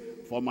says,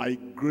 for my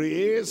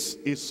grace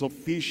is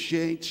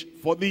sufficient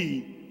for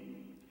thee.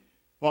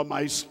 For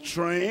my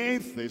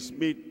strength is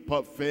made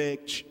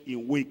perfect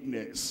in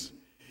weakness.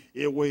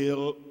 He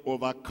will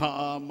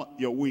overcome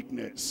your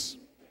weakness.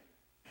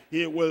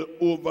 He will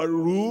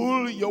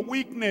overrule your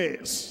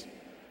weakness.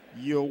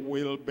 You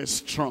will be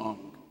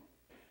strong.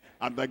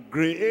 And the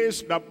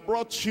grace that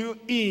brought you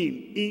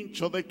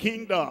into the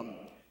kingdom,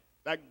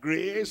 that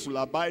grace will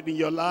abide in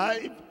your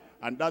life,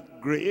 and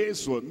that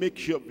grace will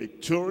make you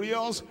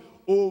victorious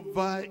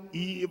over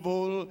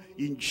evil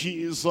in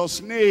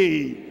Jesus'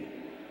 name.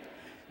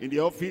 In the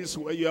office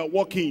where you are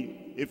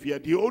working, if you are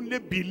the only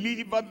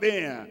believer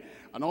there,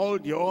 and all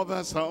the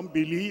others are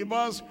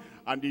unbelievers,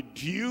 and they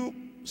do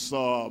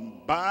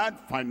some bad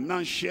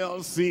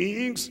financial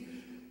things,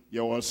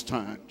 you will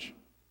stand.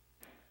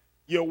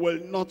 You will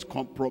not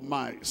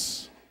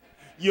compromise.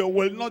 You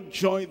will not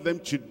join them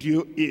to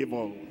do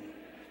evil.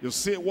 You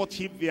say, what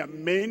if they are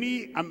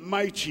many and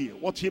mighty?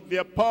 What if they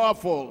are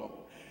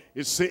powerful?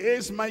 It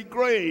says, my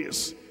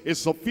grace is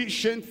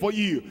sufficient for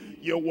you.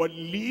 You will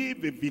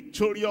live a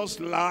victorious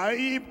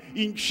life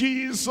in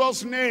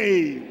Jesus'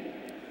 name.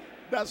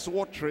 That's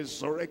what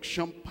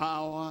resurrection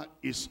power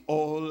is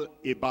all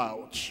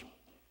about.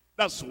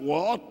 That's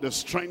what the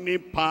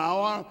strengthening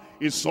power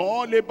is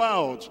all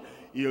about.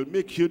 It'll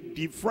make you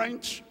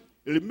different.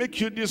 It'll make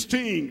you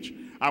distinct.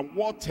 And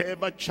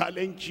whatever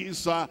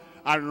challenges are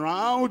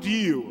around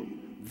you,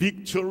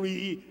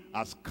 victory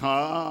has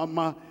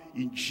come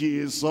in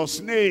Jesus'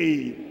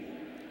 name.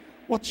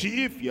 What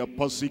if you're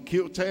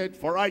persecuted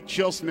for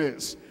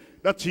righteousness?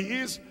 That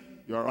is,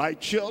 you're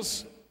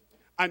righteous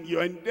and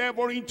you're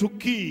endeavoring to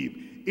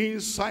keep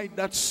inside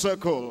that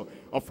circle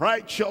of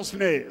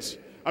righteousness.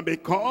 And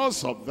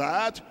because of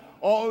that,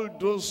 all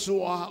those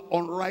who are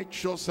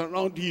unrighteous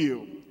around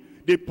you,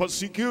 they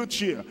persecute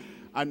you.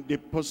 And the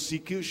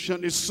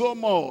persecution is so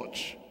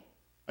much.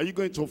 Are you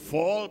going to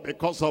fall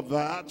because of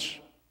that?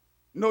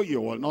 No,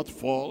 you will not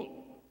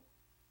fall.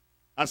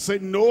 I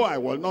said, no, I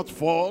will not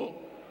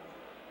fall.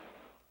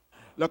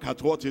 Look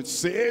at what it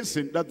says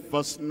in that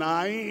verse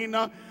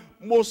 9.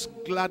 Most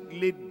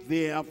gladly,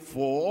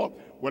 therefore,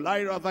 will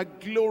I rather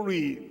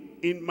glory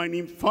in mine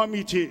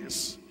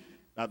infirmities,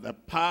 that the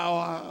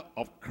power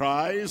of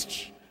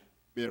Christ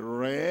may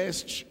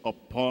rest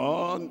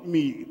upon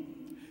me.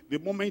 The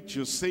moment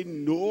you say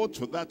no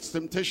to that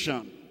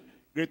temptation,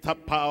 greater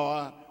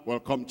power will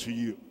come to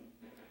you.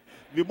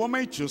 The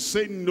moment you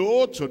say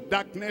no to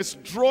darkness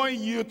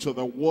drawing you to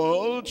the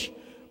world,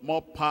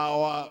 more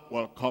power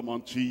will come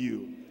unto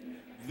you.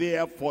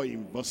 Therefore,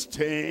 in verse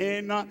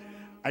 10,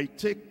 I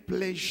take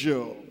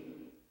pleasure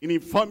in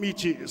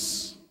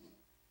infirmities,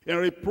 in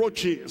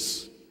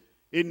reproaches,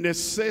 in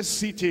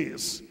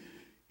necessities,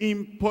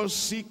 in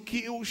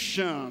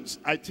persecutions.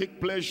 I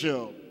take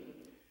pleasure.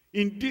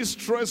 In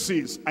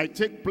distresses, I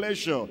take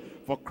pleasure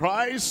for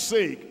Christ's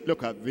sake.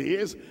 Look at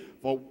this.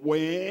 For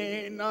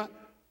when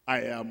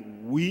I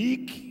am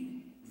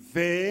weak,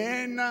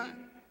 then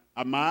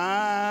am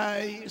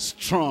I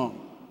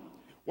strong.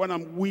 When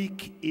I'm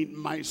weak in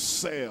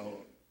myself,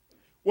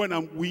 when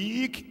I'm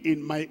weak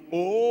in my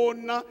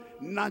own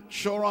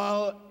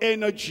natural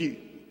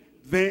energy,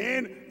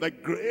 then the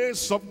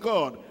grace of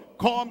God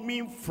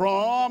coming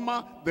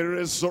from the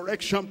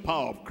resurrection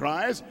power of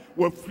Christ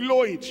will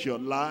flow into your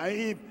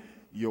life.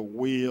 You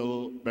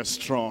will be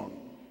strong.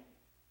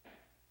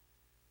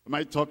 Am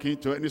I talking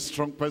to any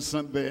strong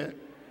person there?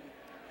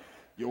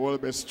 You will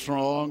be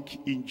strong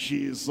in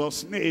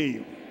Jesus'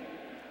 name.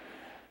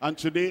 And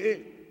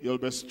today, you'll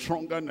be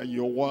stronger than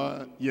you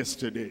were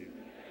yesterday.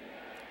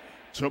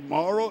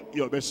 Tomorrow,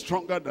 you'll be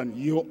stronger than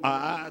you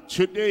are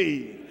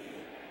today.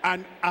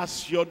 And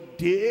as your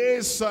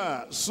days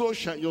are, so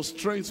shall your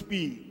strength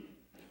be.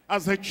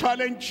 As the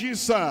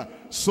challenges are,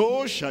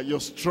 so shall your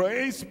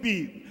strength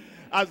be.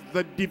 As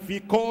the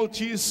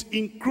difficulties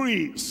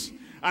increase,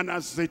 and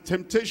as the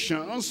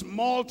temptations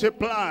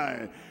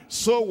multiply,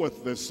 so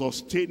with the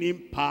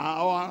sustaining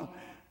power,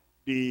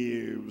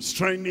 the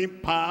strengthening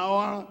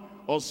power,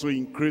 also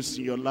increase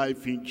in your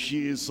life in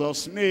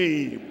Jesus'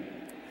 name.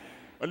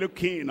 We're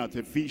looking at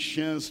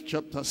Ephesians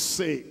chapter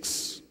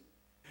 6.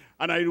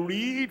 And I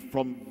read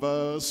from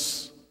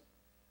verse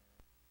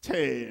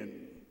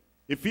 10.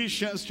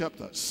 Ephesians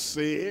chapter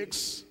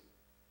 6,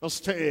 verse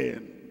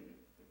 10.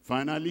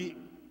 Finally,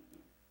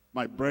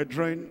 my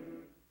brethren,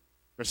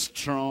 be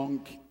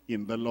strong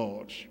in the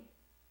Lord.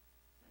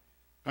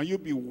 Can you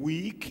be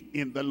weak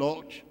in the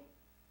Lord?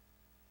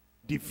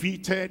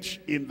 Defeated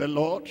in the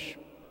Lord?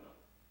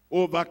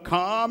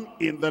 Overcome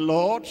in the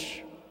Lord?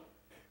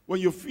 When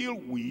you feel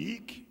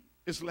weak,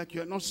 it's like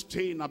you're not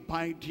staying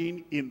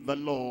abiding in the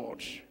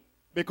Lord.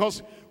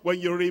 Because when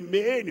you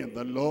remain in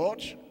the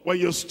Lord, when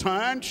you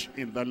stand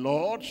in the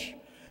Lord,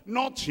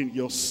 not in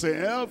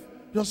yourself,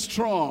 you're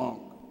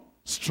strong.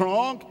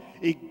 Strong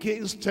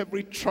against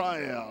every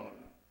trial.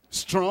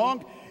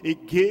 Strong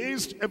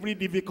against every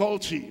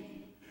difficulty.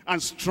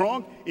 And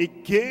strong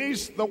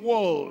against the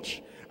world.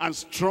 And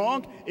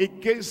strong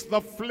against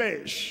the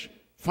flesh.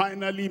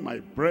 Finally, my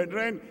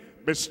brethren,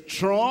 be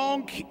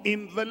strong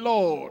in the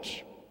Lord.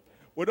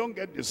 We don't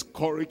get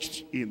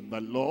discouraged in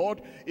the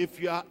Lord if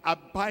you are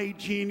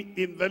abiding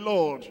in the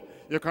Lord.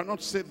 You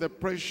cannot say the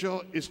pressure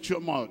is too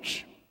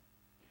much.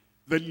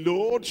 The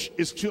load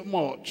is too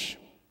much.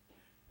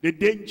 The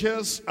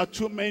dangers are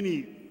too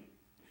many.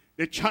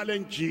 The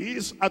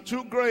challenges are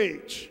too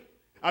great.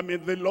 I'm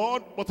in the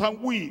Lord, but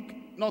I'm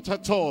weak. Not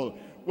at all.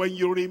 When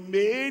you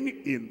remain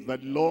in the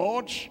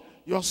Lord,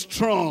 you're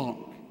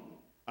strong.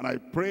 And I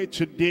pray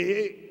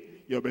today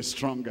you'll be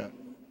stronger.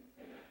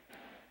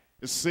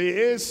 It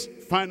says,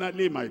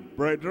 finally, my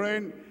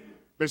brethren,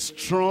 be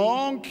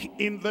strong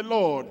in the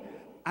Lord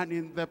and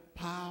in the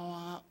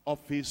power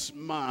of his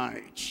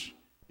might.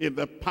 In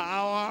the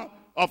power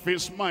of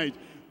his might.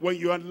 When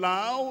you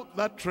allow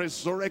that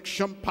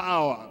resurrection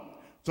power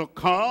to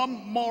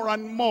come more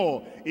and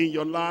more in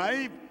your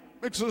life,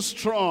 makes you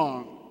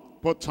strong.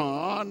 Put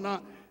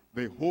on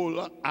the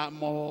whole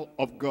armor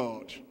of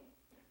God,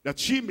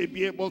 that ye may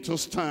be able to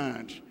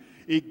stand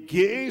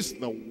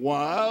against the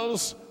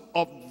wiles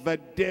of the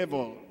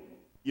devil.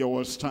 You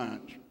will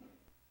stand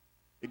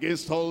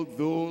against all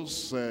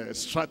those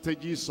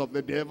strategies of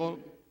the devil,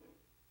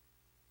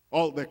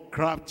 all the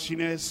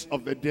craftiness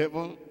of the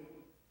devil,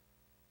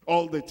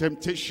 all the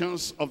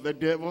temptations of the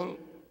devil,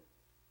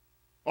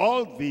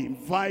 all the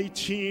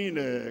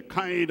inviting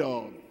kind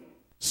of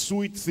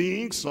sweet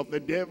things of the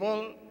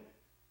devil.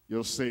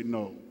 You'll say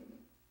no.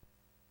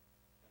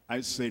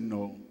 I say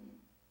no.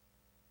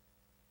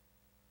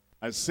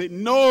 I say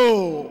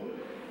no.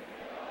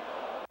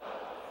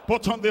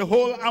 Put on the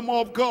whole armor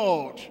of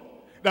God,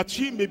 that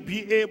ye may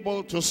be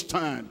able to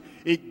stand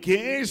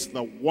against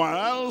the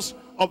wiles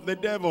of the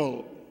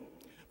devil.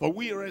 For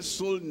we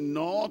wrestle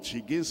not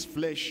against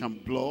flesh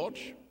and blood,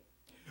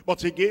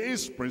 but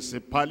against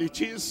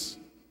principalities,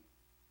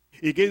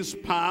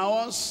 against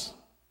powers,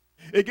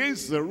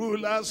 against the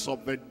rulers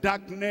of the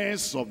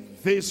darkness of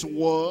this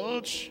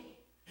world,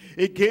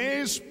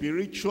 against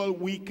spiritual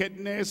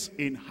wickedness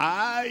in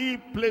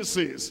high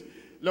places.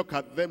 Look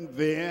at them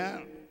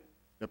there.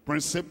 The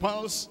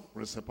principals,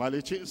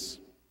 principalities,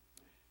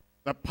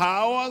 the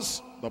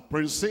powers, the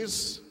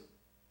princes,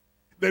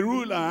 the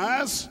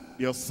rulers,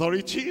 the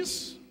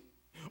authorities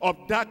of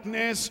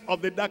darkness,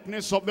 of the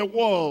darkness of the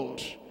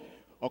world.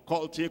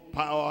 Occultic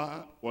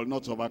power will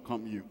not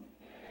overcome you.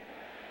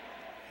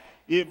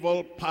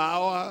 Evil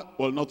power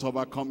will not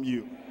overcome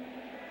you.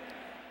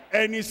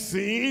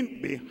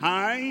 Anything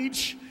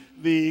behind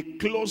the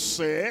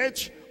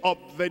closet of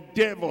the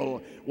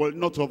devil will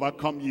not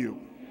overcome you.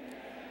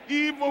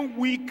 Even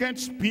wicked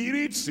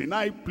spirits in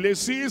high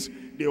places,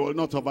 they will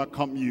not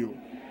overcome you.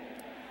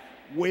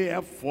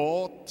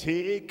 Wherefore,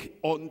 take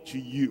unto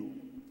you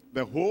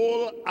the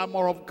whole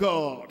armor of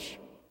God,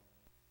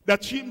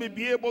 that ye may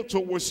be able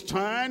to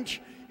withstand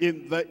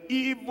in the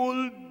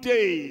evil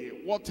day.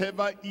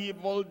 Whatever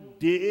evil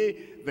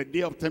day, the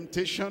day of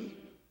temptation,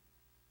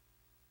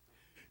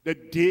 the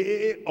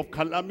day of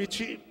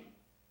calamity,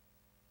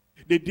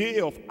 the day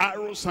of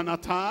arrows and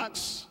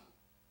attacks,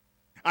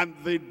 and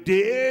the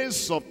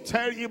days of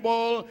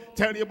terrible,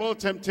 terrible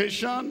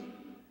temptation.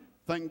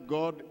 Thank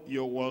God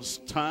you will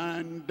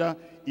stand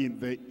in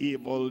the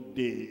evil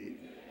day.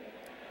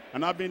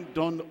 And having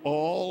done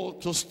all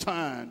to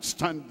stand,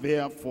 stand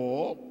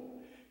therefore,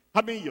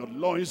 having your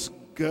loins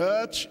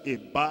girt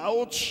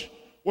about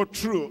with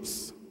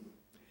truth,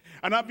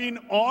 and having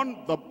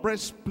on the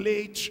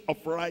breastplate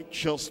of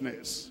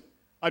righteousness,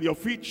 and your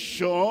feet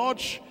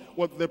shod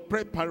with the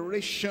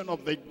preparation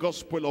of the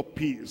gospel of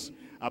peace.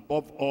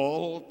 Above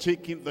all,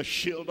 taking the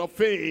shield of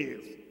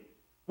faith,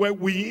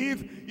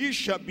 wherewith ye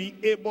shall be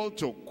able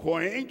to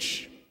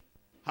quench.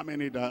 How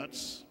many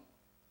darts?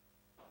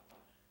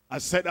 I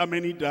said how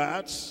many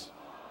darts?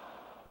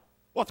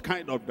 What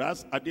kind of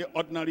darts? Are they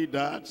ordinary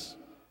darts?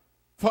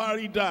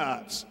 Fiery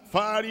darts,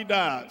 fiery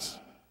darts.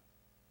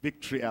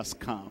 Victory has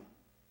come.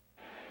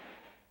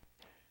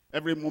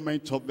 Every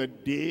moment of the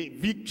day,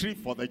 victory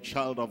for the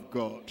child of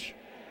God.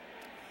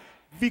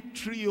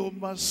 Victory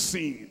over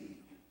sin.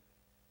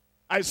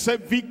 I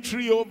said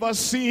victory over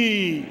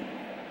sin.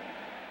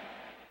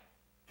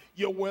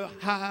 You will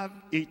have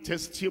a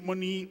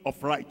testimony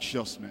of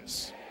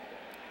righteousness.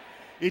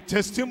 A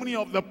testimony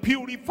of the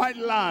purified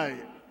life.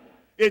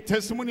 A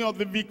testimony of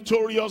the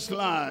victorious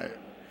life.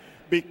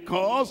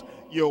 Because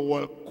you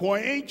will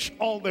quench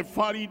all the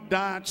fiery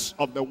darts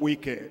of the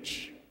wicked.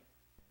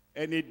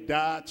 Any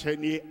dart,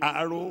 any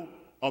arrow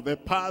of the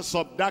powers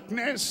of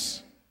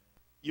darkness,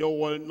 you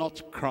will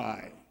not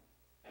cry.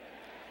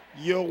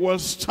 You will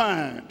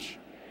stand.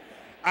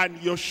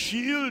 And your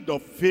shield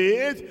of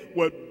faith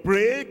will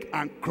break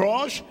and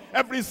crush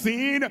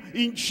everything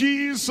in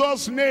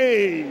Jesus'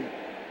 name.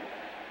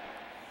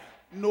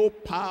 No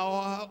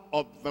power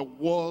of the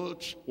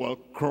world will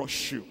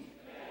crush you.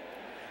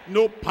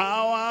 No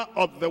power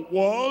of the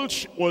world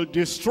will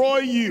destroy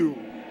you.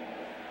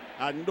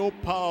 And no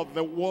power of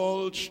the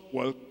world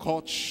will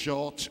cut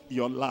short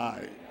your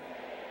life.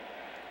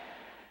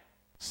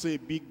 Say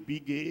big,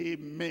 big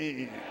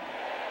amen.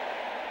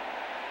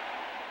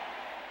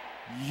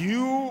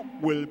 You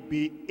will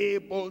be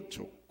able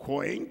to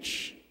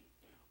quench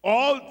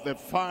all the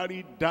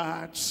fiery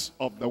darts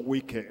of the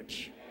wicked.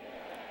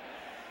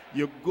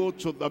 You go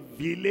to the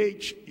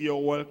village, you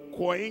will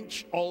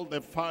quench all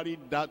the fiery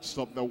darts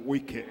of the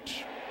wicked.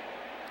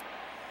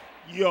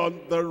 You're on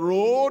the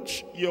road,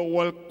 you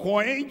will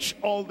quench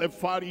all the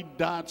fiery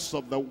darts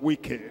of the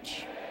wicked.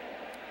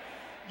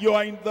 You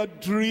are in the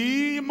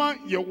dream,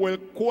 you will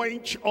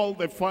quench all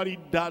the fiery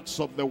darts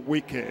of the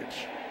wicked.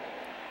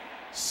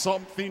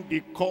 something they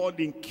call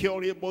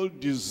incurable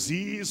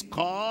disease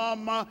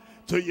come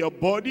to your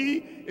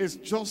body, is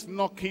just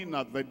knocking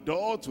at the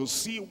door to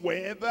see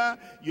whether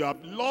you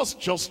have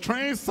lost your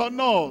strength or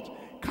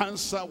not.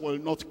 Cancer will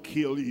not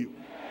kill you.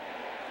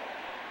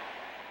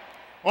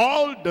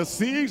 All the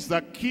things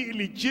that kill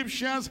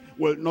Egyptians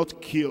will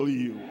not kill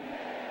you.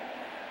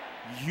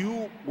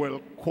 You will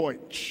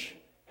quench.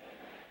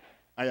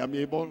 I am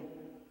able.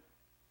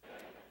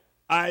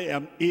 I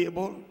am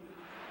able.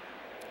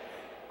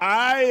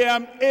 I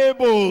am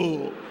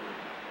able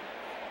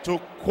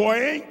to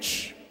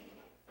quench.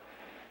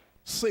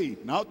 Say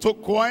now, to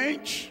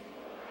quench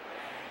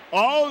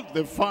all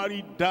the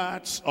fiery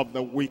darts of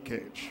the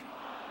wicked.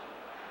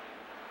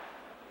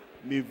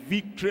 May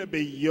victory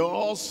be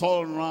yours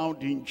all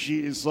around in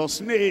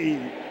Jesus'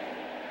 name.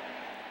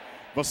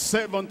 Verse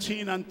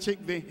 17, and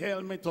take the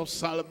helmet of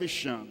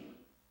salvation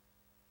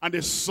and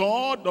the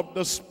sword of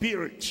the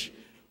Spirit,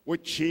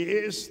 which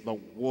is the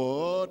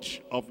word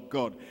of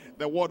God.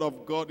 The word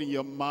of God in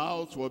your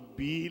mouth will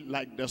be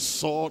like the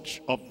sword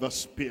of the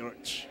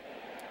Spirit.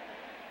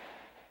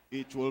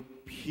 It will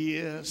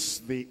pierce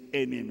the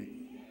enemy.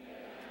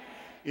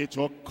 It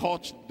will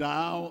cut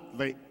down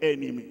the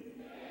enemy.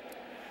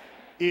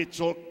 It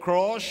will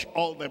crush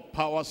all the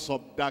powers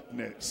of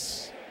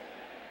darkness.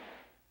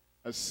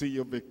 I see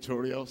you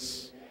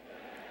victorious.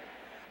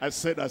 I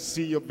said, I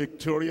see you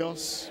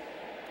victorious.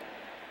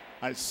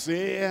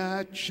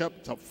 Isaiah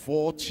chapter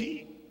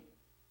 40.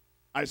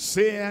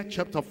 Isaiah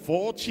chapter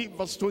 40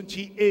 verse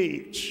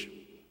 28.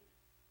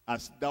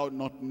 Hast thou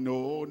not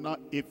known?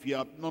 If you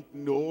have not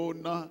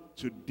known,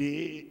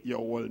 today you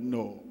will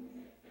know.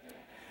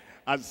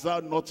 Hast thou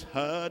not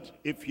heard?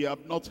 If you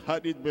have not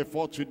heard it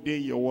before, today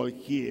you will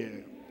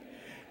hear.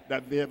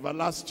 That the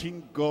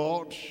everlasting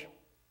God,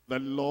 the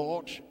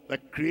Lord, the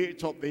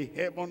creator of the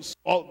heavens,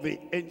 all the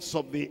ends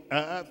of the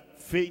earth,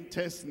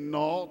 fainteth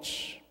not,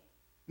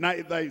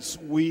 neither is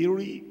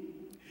weary.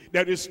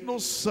 There is no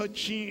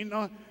searching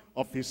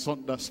of his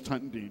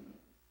understanding.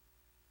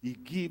 He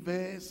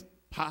giveth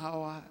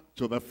power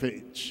to the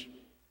faint.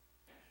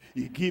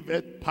 He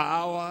giveth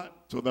power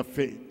to the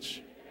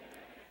faint.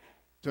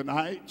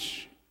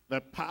 Tonight,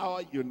 the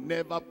power you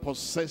never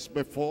possessed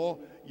before,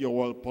 you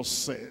will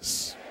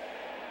possess.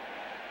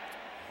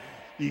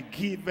 He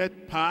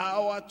giveth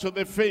power to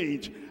the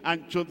faint,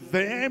 and to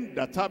them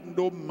that have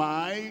no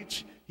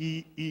might,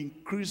 he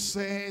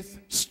increaseth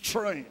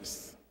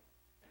strength.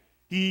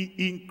 He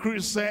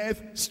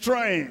increaseth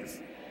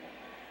strength.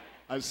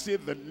 I see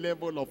the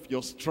level of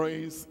your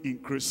strength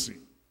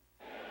increasing.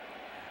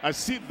 I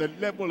see the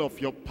level of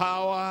your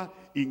power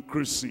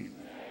increasing.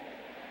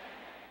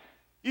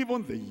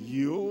 Even the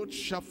youth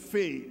shall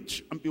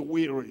faint and be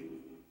weary,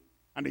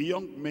 and the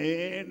young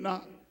men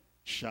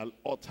shall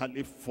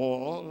utterly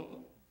fall.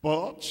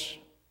 But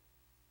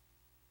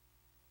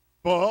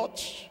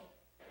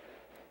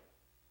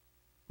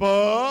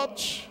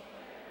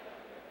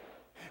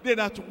they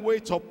that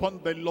wait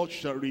upon the Lord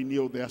shall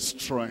renew their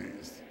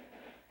strength.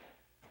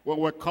 When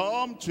we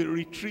come to a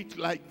retreat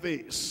like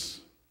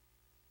this,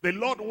 the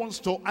Lord wants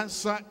to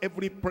answer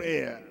every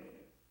prayer.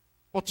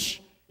 But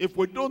if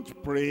we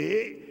don't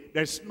pray,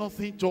 there's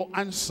nothing to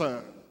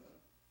answer.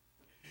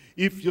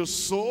 If you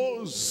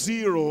sow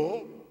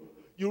 0,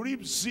 you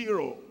reap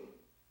 0.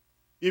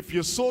 If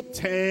you sow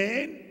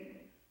 10,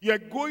 you're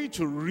going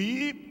to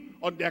reap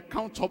on the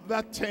account of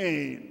that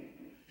 10.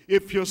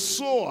 If you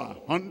sow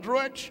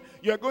 100,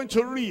 you're going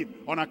to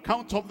reap on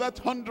account of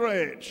that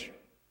 100.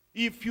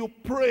 If you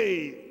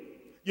pray,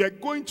 you're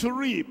going to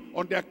reap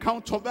on the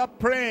account of that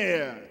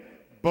prayer.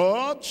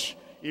 But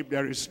if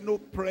there is no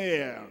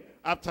prayer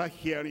after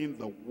hearing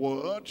the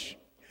word,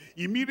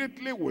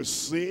 immediately we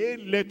say,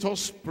 let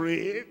us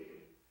pray,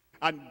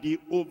 and the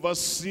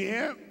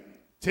overseer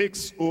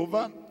takes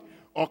over,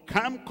 or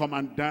camp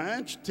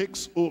commandant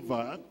takes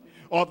over,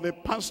 or the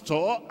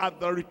pastor at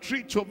the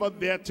retreat over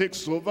there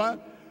takes over.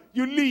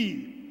 You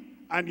leave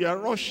and you're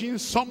rushing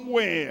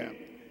somewhere,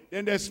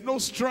 then there's no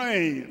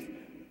strength.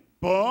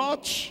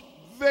 But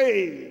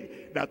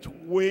they that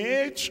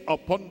wait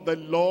upon the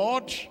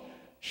Lord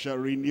shall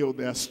renew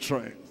their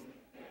strength.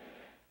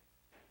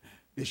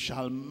 They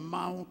shall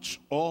mount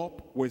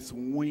up with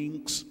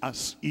wings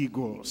as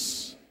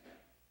eagles.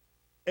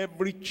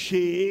 Every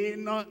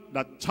chain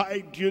that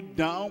tied you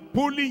down,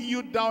 pulling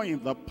you down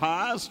in the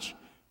past,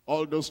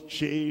 all those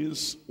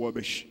chains will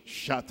be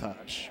shattered.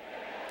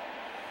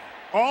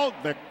 All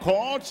the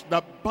cords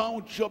that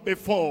bound you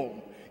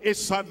before,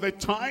 it's at the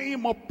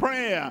time of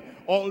prayer,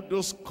 all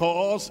those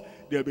cords,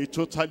 they'll be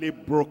totally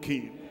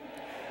broken.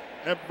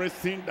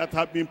 Everything that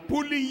have been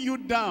pulling you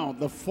down,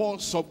 the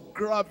force of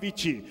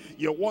gravity,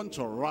 you want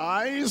to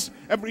rise,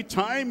 every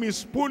time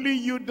it's pulling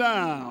you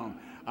down.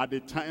 At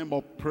the time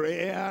of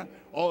prayer,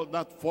 all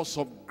that force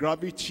of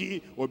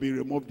gravity will be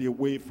removed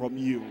away from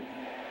you.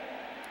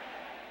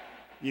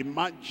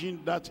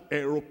 Imagine that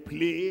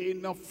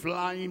aeroplane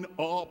flying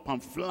up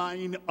and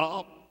flying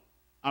up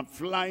and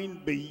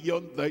flying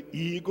beyond the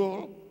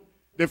eagle.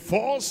 The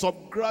force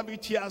of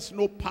gravity has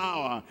no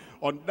power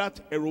on that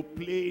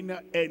aeroplane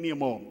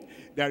anymore.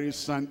 There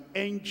is an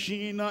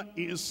engine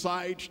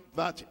inside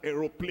that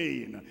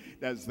aeroplane.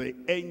 That's the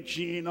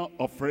engine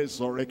of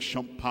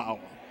resurrection power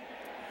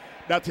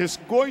that is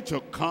going to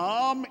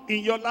come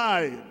in your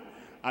life.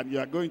 And you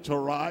are going to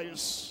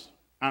rise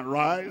and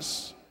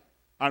rise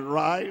and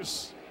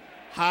rise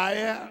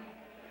higher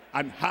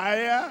and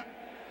higher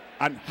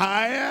and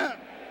higher.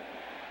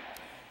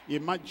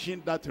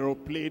 Imagine that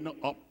aeroplane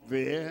up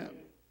there.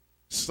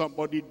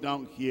 Somebody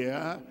down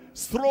here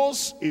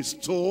throws a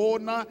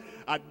stone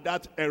at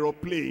that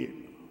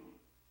aeroplane.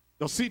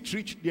 Does it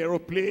reach the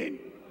aeroplane?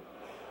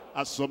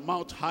 As you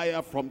mount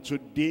higher from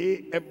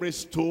today, every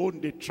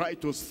stone they try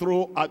to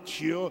throw at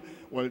you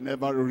will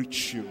never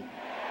reach you.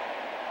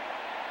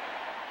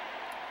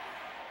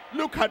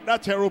 Look at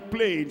that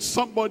aeroplane.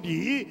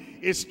 Somebody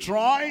is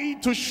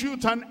trying to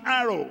shoot an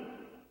arrow,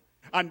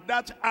 and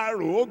that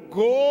arrow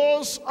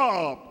goes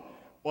up.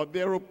 But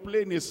the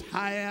aeroplane is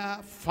higher,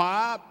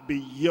 far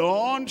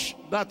beyond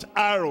that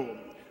arrow.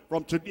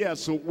 From today,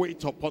 as you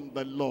wait upon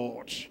the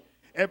Lord,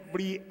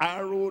 every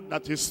arrow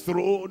that is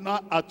thrown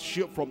at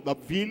you from the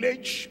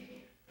village,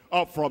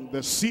 or from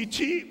the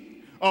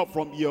city, or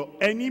from your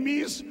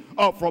enemies,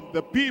 or from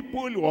the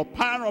people who are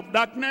power of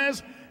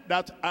darkness,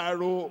 that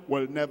arrow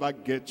will never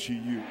get to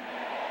you.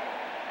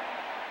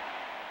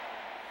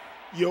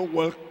 You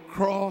will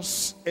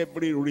cross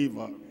every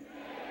river.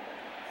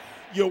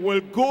 You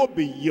will go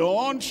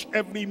beyond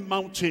every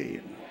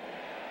mountain.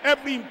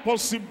 Every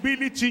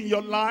impossibility in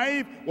your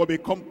life will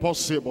become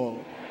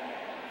possible.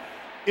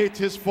 It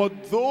is for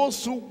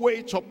those who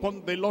wait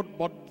upon the Lord,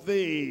 but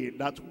they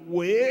that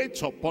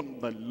wait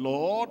upon the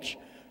Lord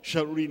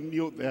shall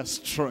renew their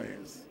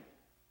strength.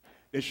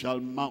 They shall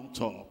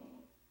mount up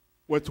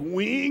with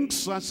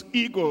wings as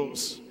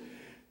eagles.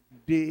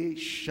 They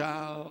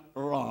shall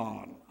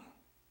run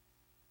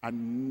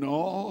and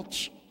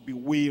not be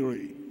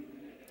weary.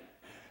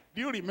 Do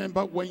you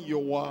remember when you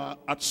were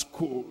at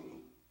school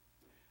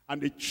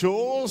and they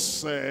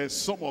chose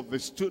some of the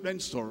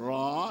students to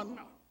run,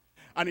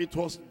 and it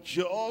was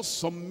just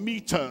some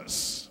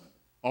meters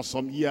or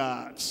some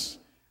yards,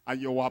 and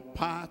you were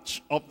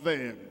part of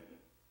them?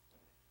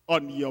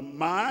 On your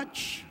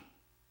march,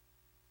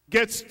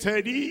 get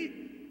steady,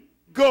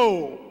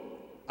 go.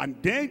 And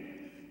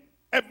then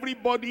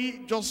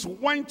everybody just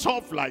went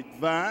off like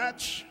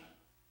that,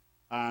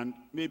 and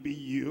maybe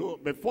you,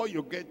 before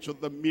you get to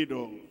the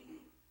middle,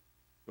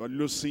 you're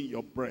losing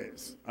your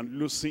breath and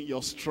losing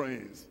your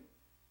strength.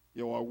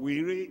 You are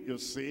weary, you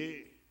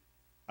say,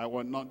 I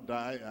will not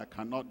die, I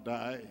cannot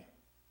die.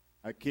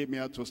 I came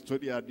here to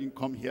study, I didn't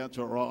come here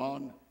to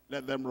run.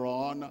 Let them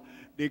run.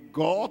 They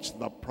got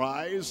the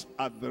prize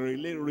at the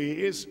relay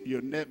race.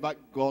 You never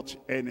got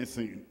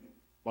anything.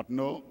 But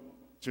no,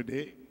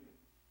 today,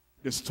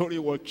 the story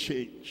will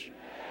change.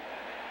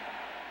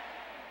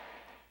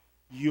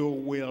 You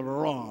will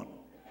run.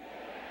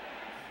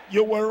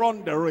 You will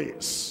run the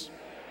race.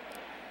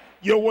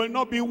 You will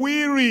not be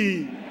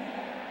weary.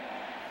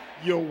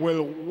 You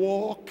will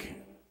walk.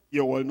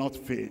 You will not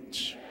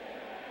faint.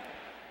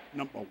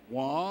 Number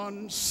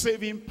one,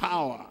 saving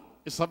power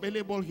is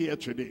available here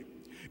today.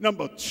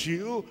 Number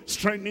two,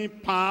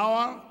 strengthening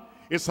power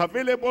is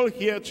available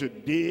here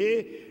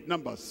today.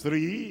 Number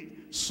three,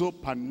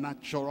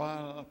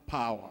 supernatural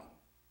power.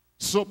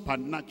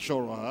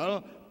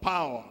 Supernatural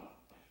power.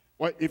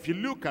 Well, if you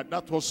look at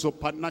that word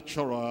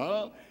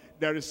supernatural,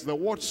 there is the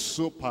word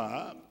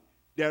super,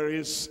 there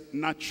is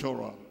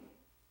natural.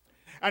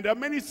 And there are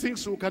many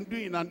things we can do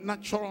in a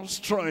natural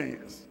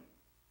strength.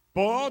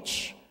 But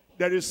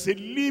there is a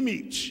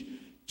limit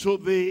to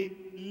the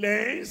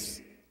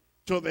length,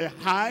 to the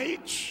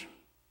height,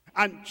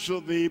 and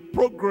to the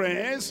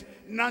progress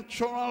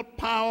natural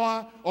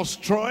power or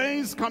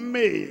strength can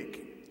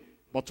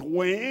make. But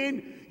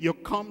when you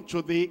come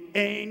to the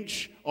end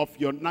of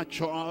your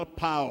natural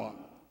power,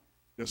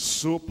 the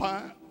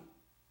super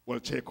will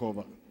take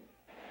over.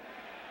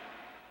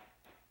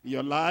 In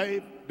your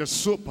life, the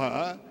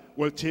super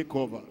will take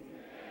over.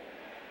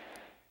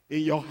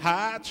 In your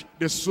heart,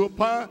 the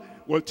super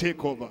will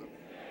take over.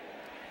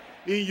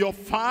 In your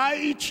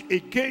fight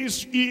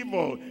against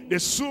evil, the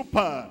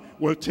super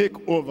will take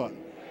over.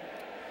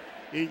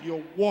 In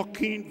your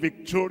walking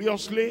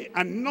victoriously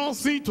and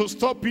nothing to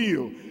stop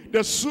you,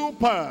 the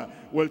super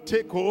will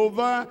take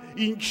over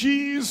in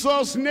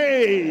Jesus'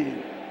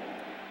 name.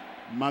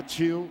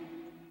 Matthew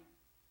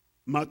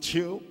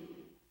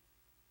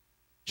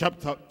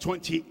chapter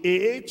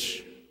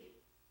 28,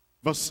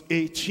 verse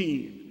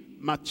 18.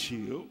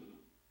 Matthew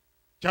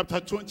chapter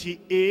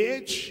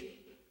 28,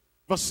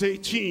 verse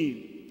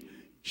 18.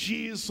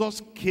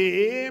 Jesus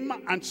came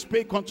and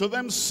spake unto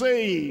them,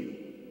 saying,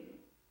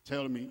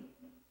 tell me,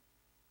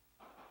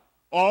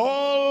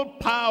 all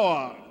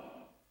power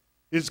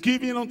is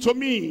given unto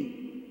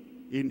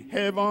me in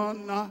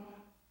heaven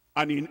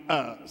and in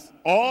earth.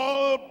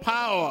 All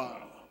power.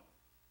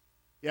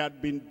 He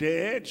had been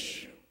dead,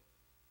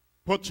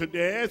 put to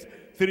death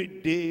 3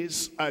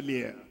 days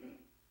earlier.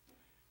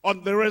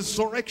 On the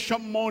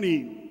resurrection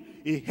morning,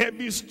 a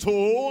heavy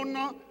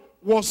stone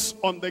was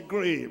on the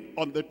grave,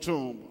 on the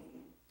tomb.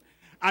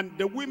 And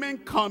the women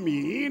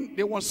coming,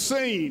 they were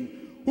saying,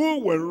 who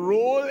will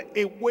roll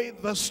away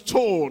the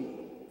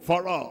stone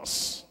for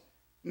us?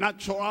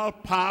 Natural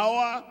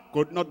power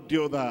could not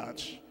do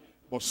that.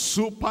 But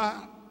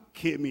super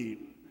came in.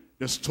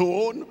 The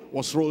stone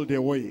was rolled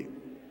away.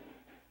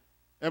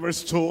 Every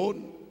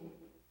stone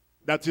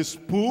that is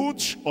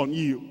put on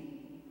you,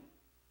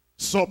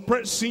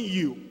 suppressing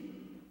you,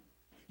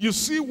 you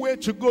see where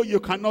to go, you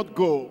cannot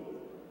go.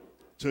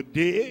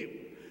 Today,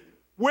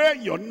 where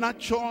your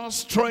natural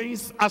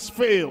strength has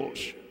failed,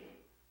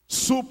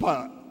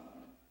 super.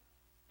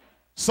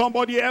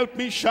 Somebody help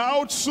me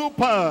shout,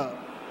 super.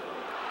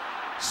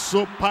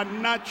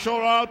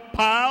 Supernatural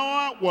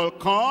power will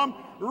come.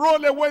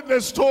 Roll away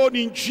the stone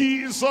in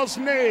Jesus'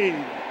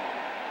 name.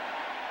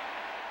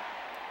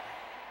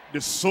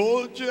 The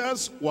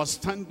soldiers were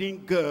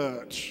standing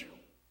guard.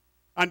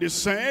 And they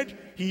said,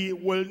 he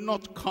will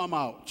not come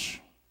out.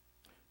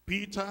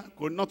 Peter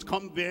could not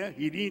come there.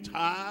 He didn't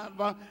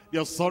have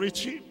the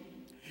authority.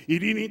 He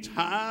didn't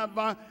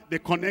have the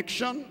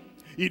connection.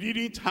 He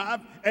didn't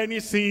have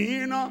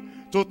anything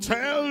to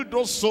tell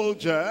those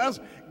soldiers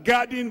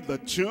guarding the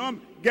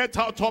tomb, get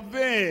out of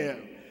there.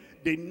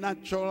 The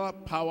natural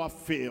power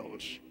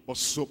failed, but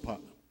super.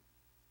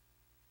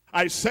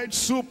 I said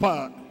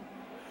super.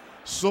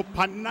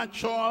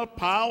 Supernatural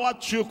power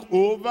took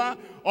over.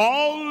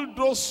 All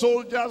those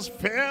soldiers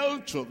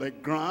fell to the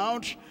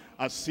ground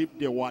as if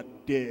they were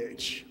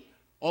dead.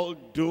 All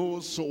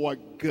those who were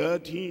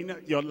guarding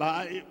your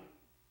life,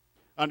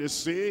 and they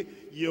say,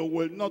 you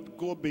will not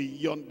go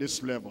beyond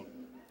this level.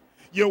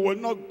 You will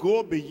not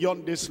go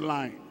beyond this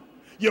line.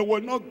 You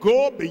will not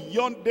go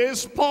beyond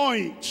this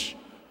point.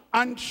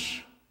 And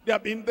they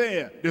have been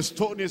there. The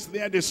stone is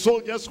there. The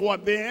soldiers were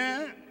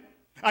there.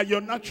 And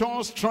your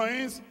natural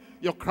strength,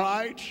 you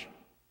cried,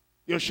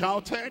 you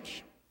shouted,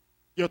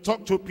 you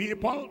talked to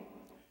people,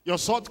 you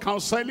sought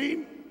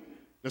counseling.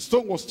 The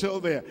stone was still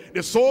there.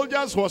 The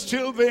soldiers were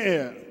still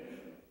there.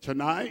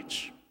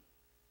 Tonight,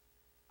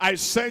 I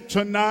said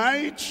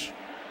tonight,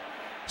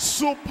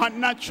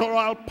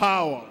 supernatural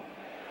power.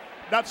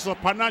 That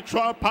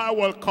supernatural power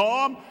will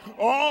come.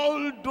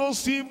 All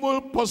those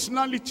evil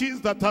personalities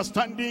that are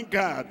standing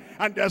guard,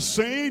 and they're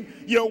saying,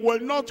 you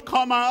will not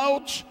come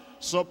out.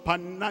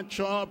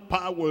 Supernatural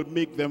power will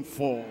make them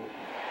fall.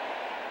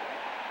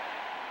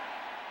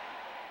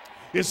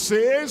 It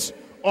says,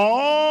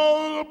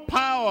 all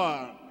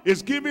power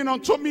is given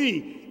unto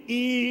me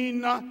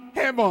in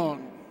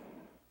heaven.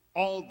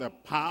 All the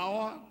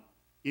power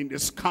in the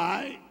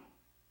sky,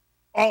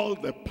 all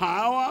the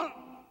power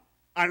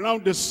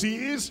around the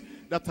seas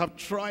that have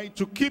tried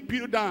to keep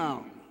you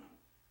down.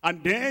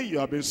 And there you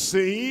have been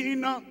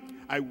saying,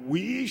 I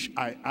wish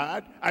I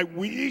had, I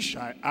wish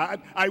I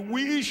had, I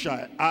wish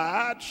I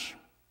had.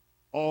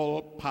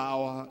 All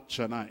power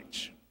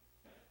tonight,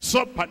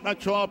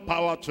 supernatural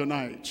power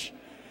tonight,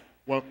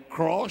 will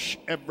crush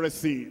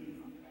everything.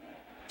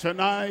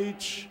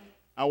 Tonight,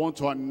 I want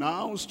to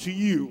announce to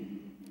you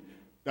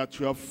that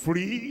you are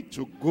free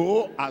to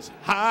go as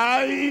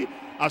high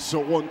as you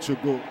want to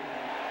go.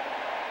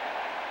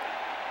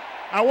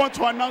 I want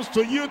to announce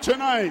to you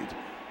tonight,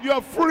 you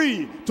are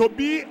free to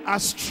be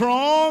as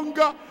strong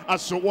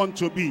as you want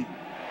to be.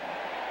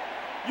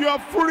 You are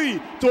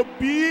free to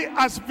be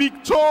as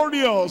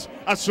victorious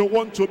as you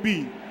want to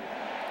be.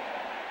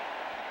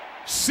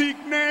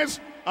 Sickness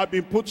have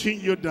been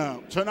putting you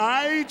down.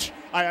 Tonight,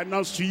 I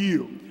announce to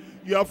you,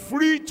 you are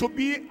free to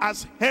be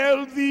as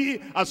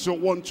healthy as you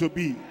want to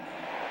be.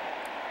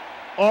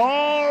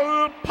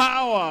 All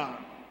power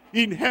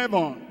in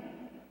heaven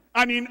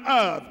and in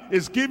earth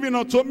is given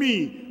unto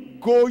me.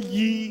 Go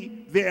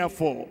ye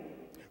therefore.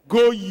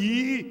 Go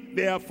ye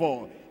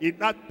therefore. In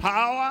that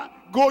power,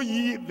 go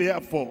ye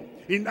therefore.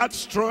 In that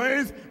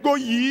strength, go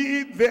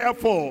ye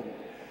therefore.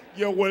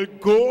 You will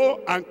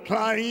go and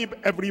climb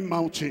every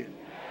mountain.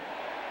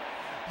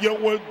 You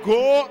will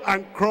go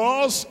and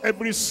cross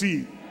every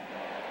sea.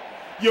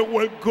 You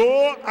will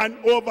go and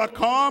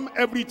overcome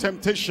every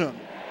temptation.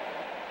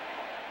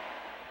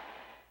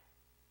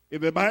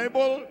 In the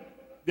Bible,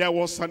 there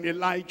was an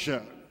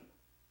Elijah.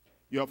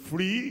 You are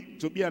free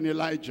to be an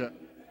Elijah.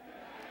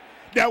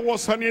 There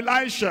was an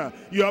Elisha.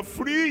 You are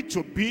free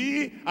to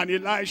be an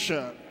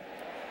Elisha.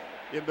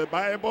 In the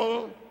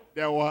Bible,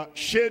 there were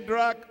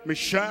Shadrach,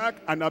 Meshach,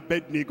 and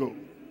Abednego.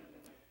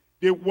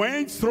 They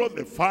went through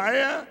the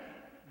fire.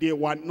 They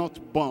were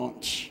not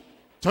burnt.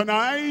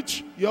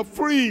 Tonight, you're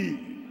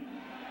free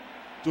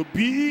to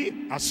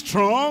be as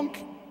strong,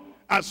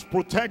 as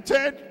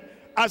protected,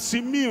 as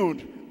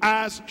immune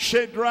as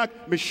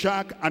Shadrach,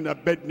 Meshach, and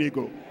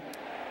Abednego.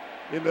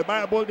 In the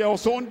Bible, there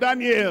was one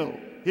Daniel.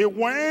 He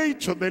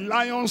went to the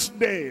lion's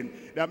den.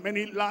 There are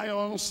many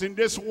lions in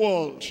this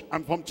world.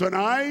 And from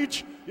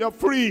tonight, you're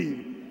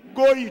free.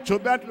 Go into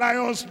that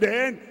lion's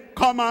den,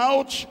 come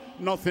out,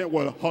 nothing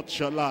will hurt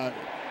your life.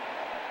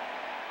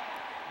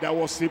 There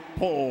was a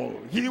Paul.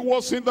 He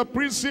was in the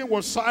prison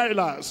with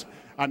Silas.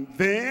 And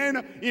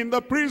then in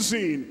the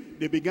prison,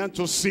 they began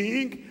to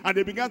sing and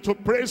they began to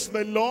praise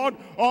the Lord.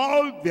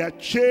 All their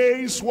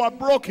chains were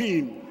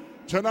broken.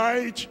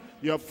 Tonight,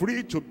 you're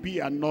free to be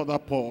another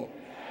Paul.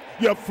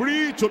 You're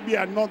free to be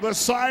another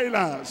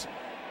Silas.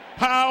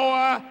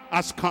 Power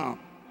has come.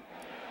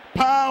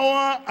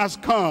 Power has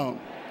come.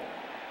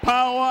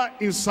 Power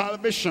in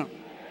salvation.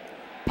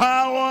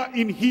 Power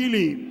in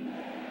healing.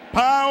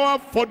 Power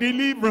for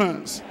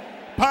deliverance.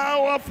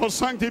 Power for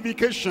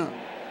sanctification.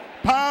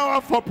 Power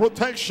for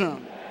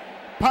protection.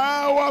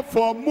 Power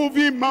for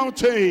moving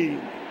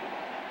mountain.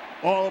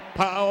 All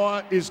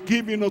power is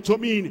given unto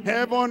me in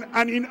heaven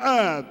and in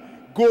earth.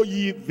 Go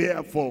ye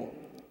therefore.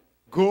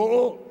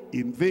 Go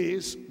in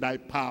this thy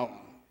power.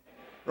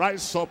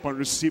 Rise up and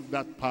receive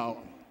that power.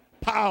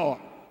 Power.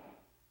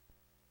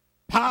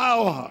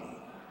 Power.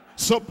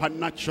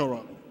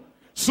 Supernatural.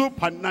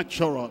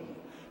 Supernatural.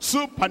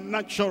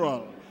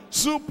 Supernatural.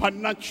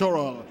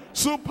 Supernatural.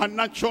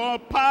 Supernatural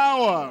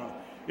power.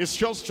 It's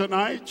just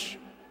tonight.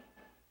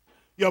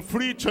 You're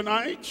free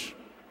tonight.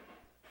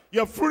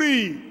 You're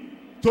free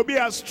to be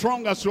as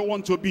strong as you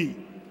want to be.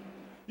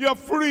 You're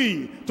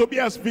free to be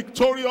as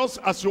victorious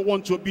as you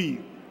want to be.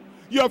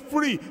 You're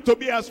free to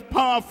be as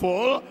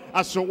powerful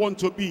as you want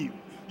to be.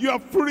 You're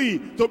free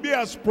to be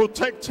as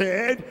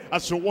protected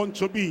as you want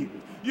to be.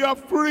 You're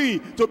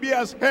free to be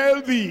as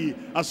healthy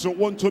as you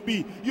want to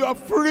be. You're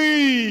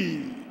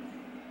free.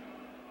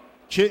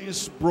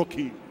 Chains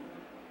broken.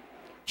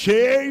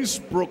 Chains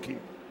broken.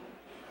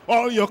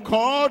 All your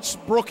cords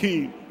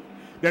broken.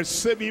 There's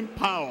saving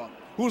power.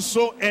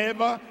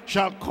 Whosoever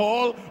shall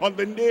call on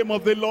the name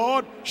of the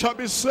Lord shall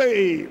be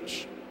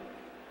saved.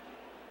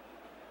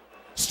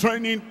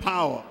 Strengthening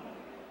power.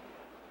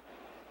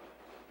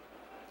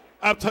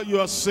 After you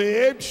are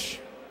saved,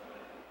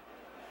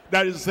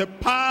 there is the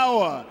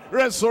power,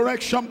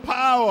 resurrection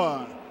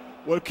power,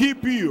 will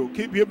keep you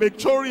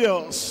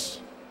victorious.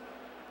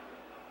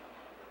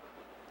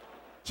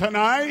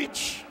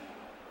 Tonight,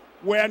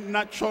 where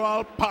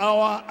natural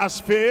power has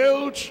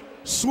failed,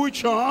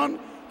 switch on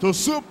to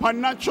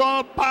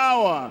supernatural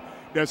power.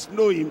 There's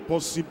no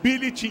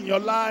impossibility in your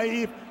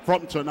life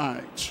from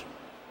tonight.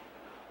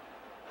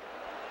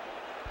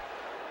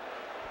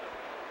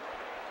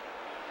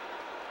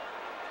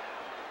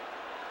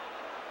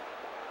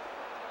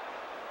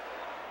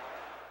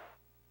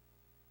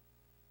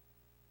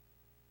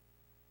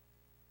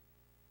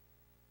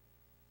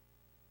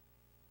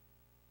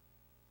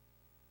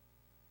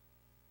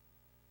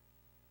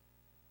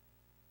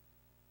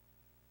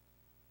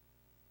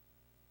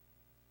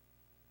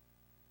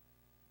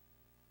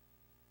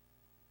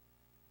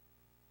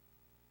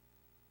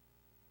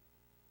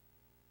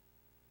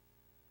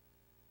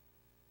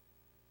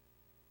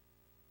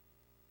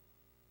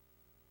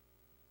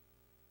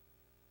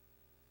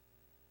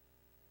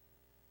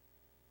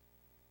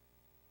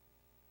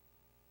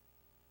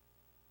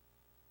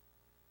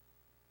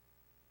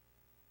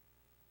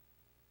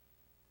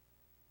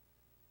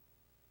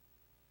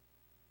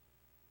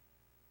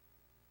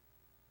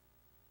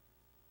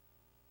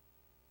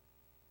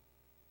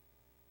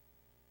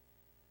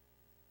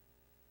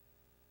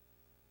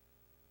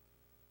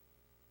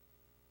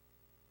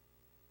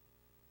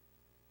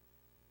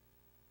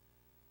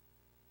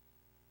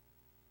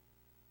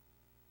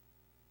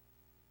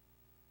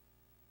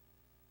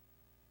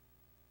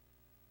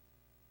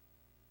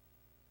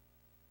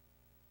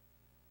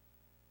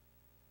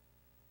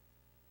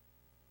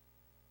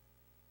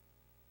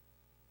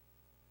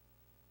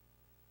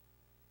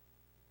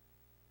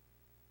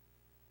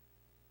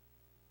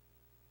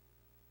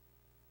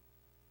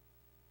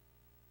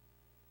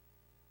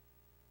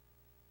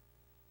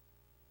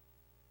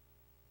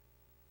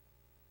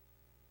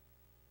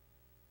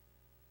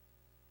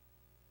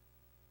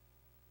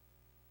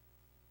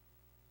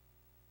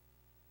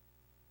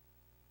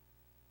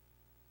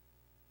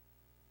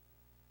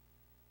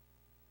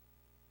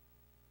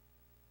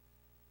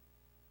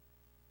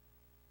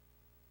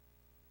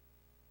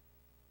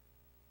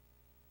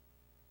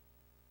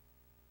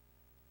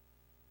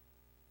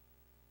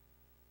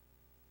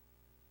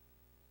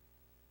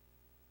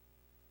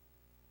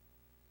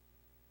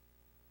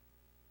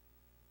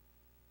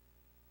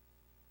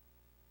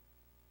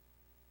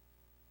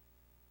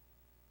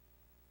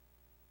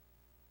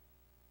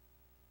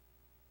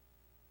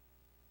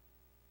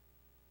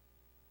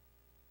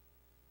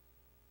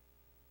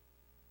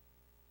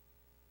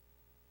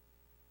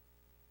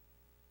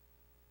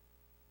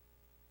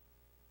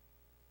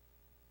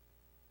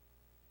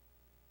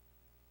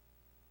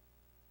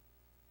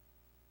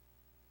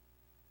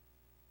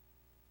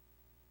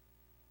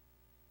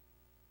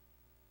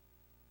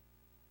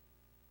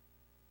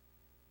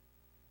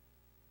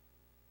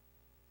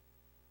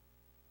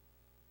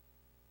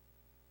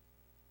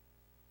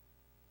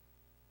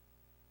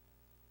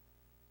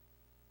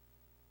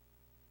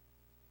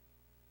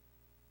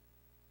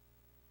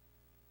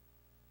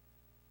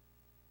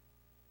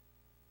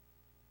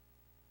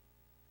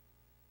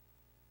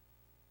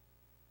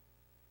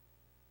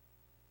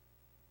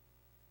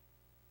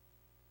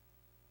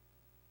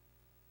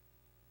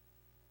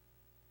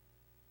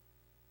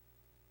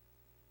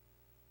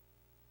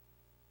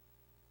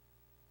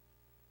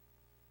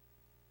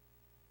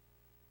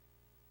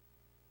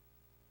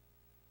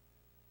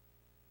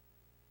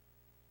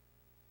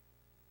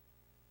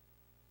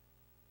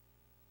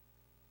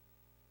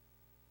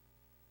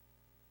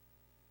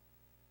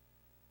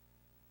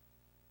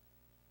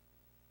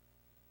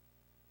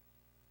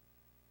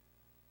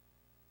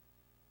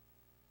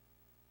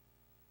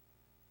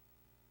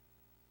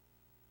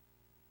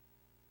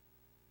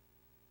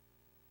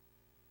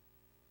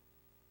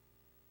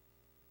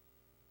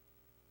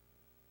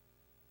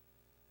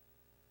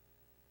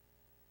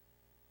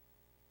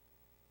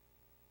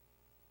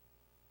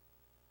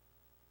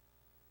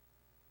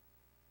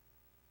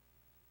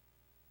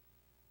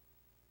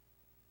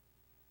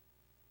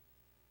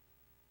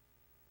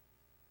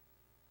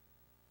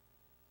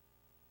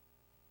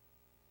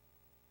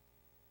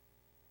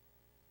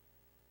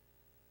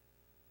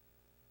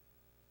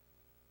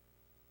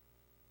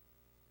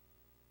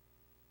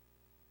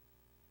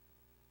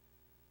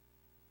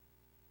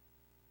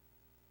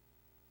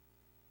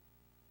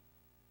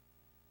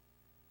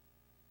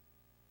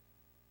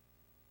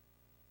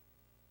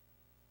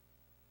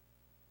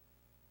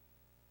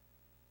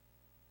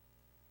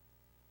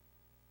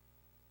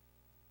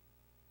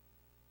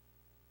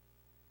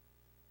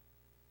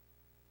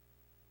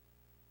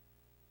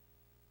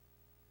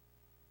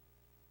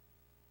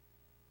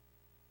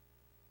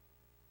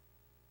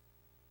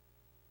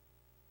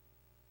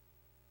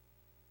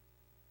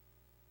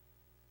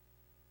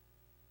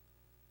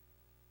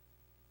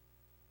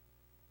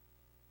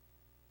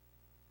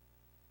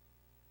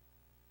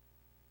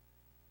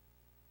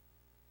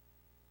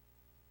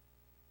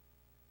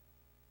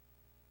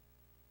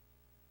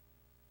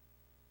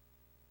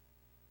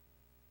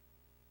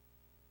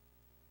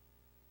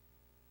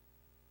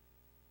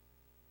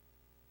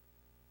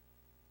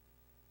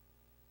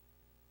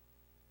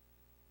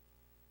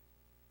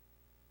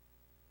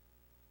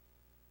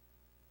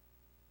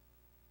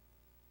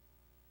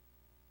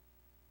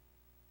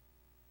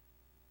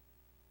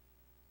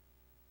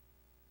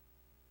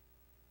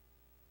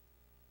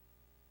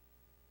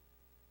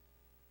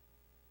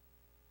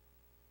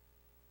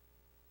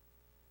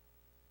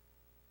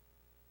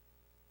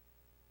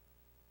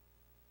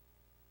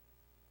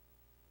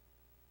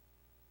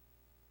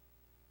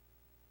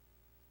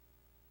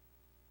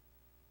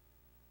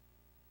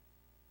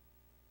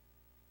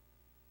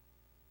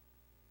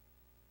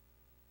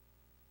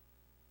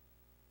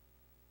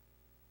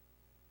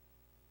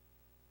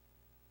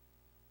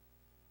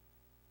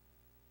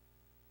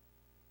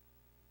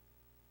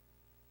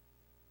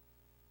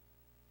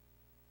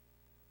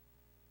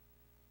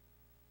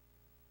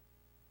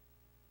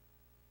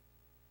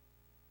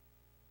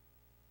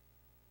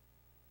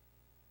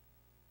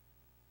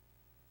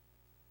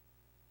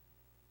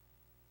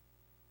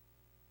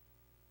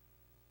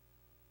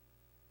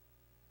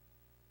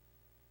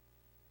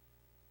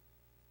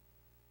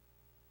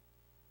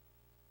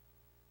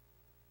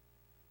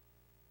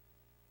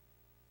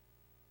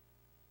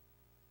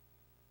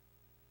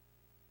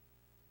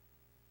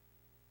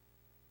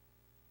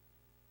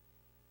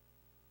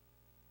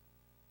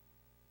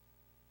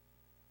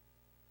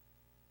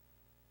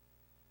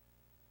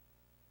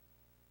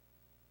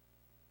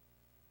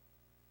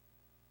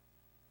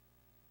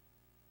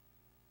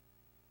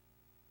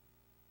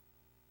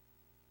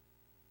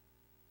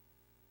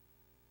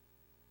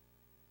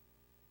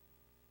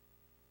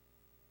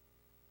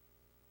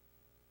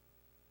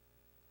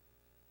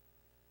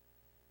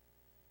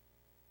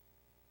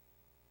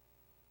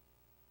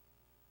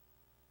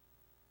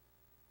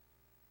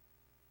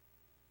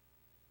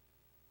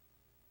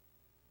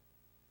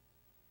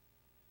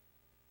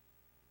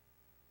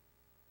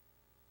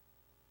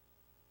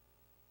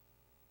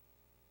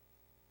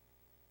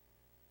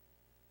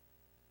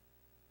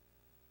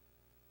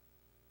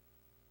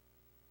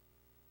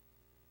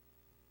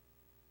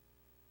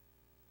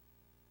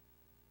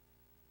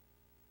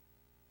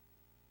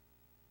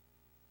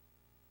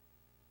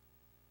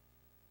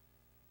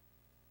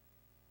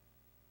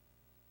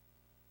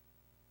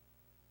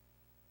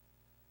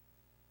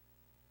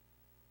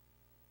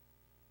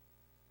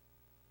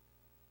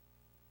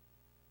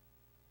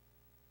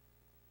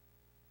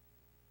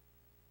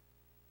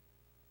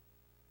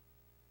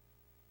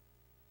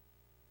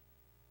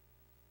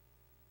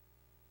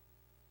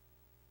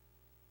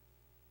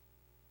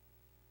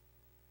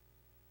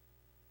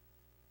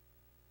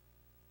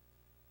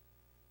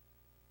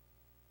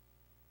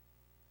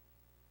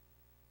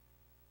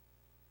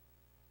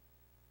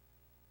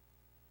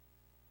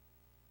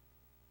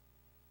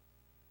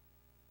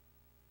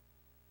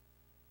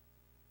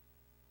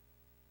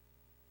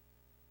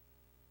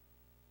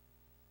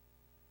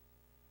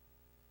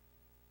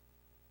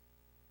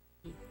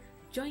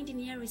 Join the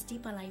nearest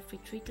Deeperlife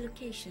retreat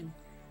location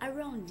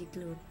around the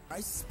globe.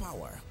 Christ's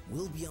power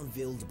will be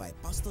unveiled by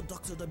Pastor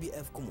Dr.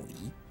 W.F.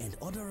 KUMUYI and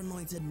other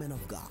anointed men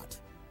of God.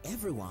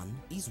 Everyone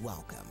is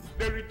welcome.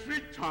 The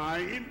retreat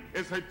time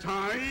is a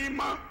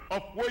time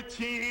of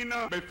waiting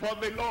before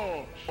the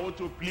Lord, or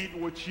to plead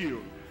with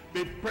you.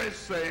 Be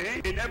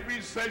present in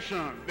every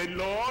session. The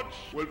Lord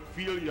will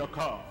fill your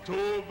cup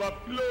to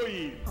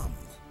overflowing. Come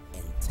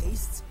and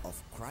taste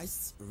of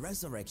Christ's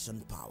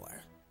resurrection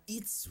power.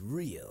 It's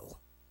real.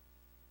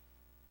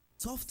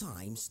 Tough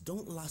times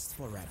don't last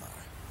forever.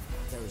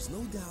 There is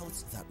no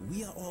doubt that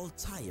we are all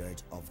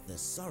tired of the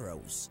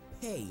sorrows,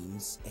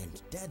 pains,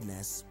 and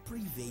deadness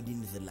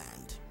pervading the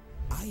land.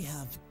 I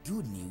have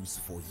good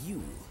news for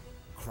you.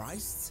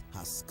 Christ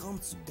has come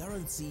to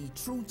guarantee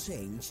true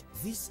change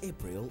this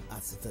April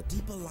at the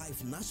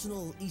Deeperlife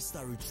National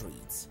Easter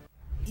Retreat.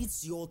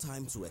 It's your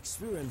time to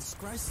experience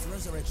Christ's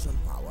resurrection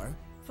power.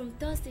 From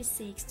Thursday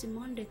 6th to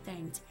Monday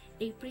 10th,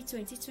 April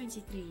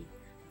 2023,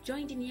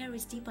 join the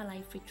nearest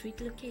Deeperlife retreat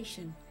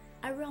location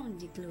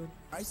around the globe.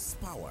 Christ's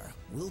power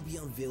will be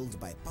unveiled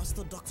by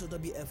Pastor Dr.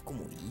 W.F.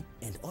 KUMUYI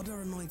and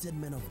other anointed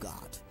men of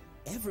God.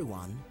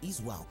 Everyone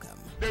is welcome.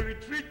 The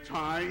retreat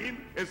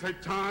time is a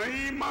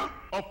time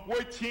of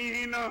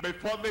waiting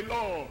before the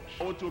Lord,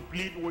 or to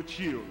plead with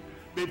you.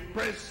 Be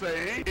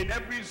present in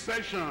every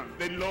session.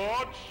 The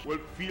Lord will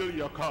fill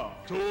your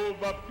cup to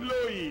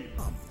overflowing.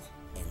 Come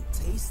and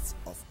taste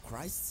of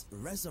Christ's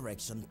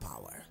resurrection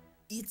power.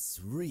 It's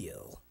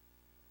real.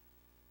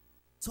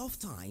 Tough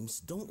times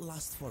don't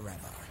last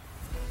forever.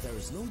 There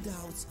is no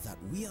doubt that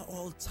we are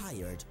all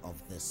tired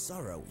of the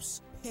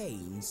sorrows,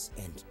 pains,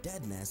 and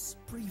deadness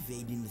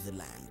pervading the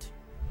land.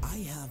 I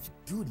have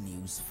good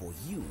news for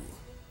you.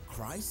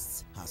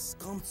 Christ has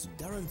come to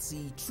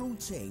guarantee true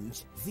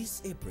change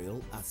this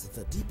April at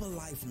the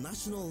Deeperlife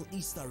National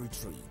Easter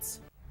Retreat.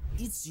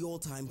 It's your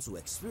time to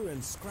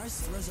experience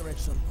Christ's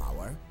resurrection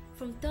power.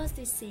 From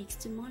Thursday 6th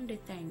to Monday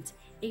 10th,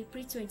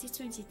 April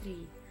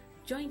 2023,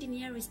 join the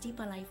nearest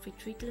Deeperlife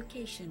retreat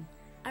location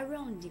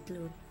around the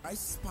globe.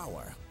 Christ's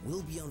power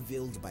will be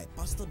unveiled by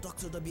Pastor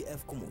Dr.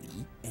 W.F.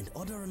 KUMUYI and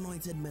other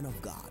anointed men of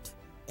God.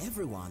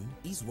 Everyone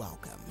is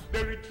welcome.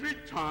 The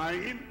retreat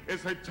time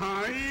is a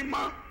time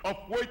of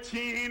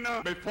waiting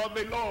before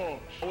the Lord,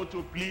 or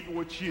to plead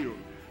with you.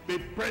 Be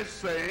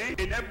present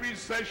in every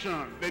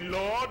session. The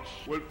Lord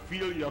will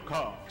fill your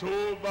cup to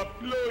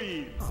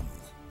overflowing. Come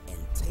and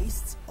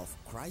taste of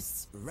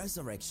Christ's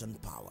resurrection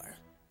power.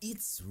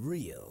 It's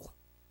real.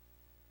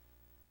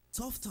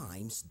 Tough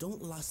times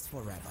don't last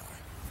forever.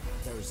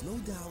 There is no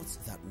doubt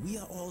that we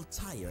are all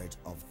tired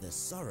of the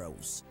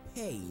sorrows,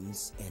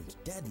 pains, and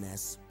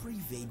deadness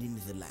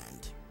pervading the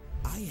land.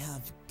 I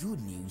have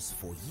good news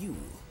for you.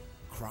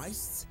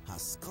 Christ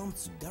has come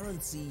to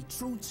guarantee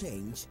true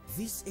change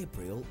this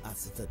April at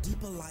the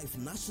Deeperlife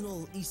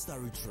National Easter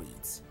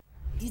Retreat.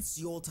 It's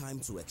your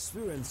time to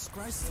experience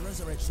Christ's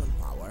resurrection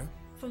power.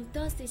 From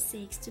Thursday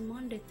 6th to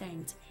Monday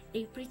 10th,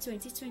 April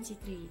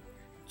 2023,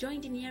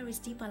 join the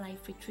nearest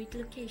Deeperlife retreat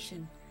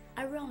location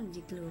around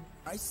the globe.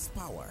 Christ's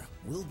power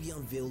will be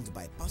unveiled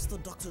by Pastor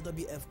Dr.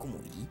 W.F.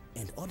 KUMUYI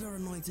and other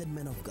anointed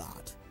men of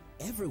God.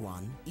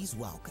 Everyone is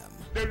welcome.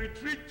 The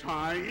retreat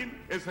time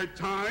is a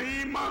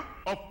time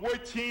of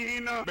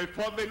waiting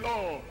before the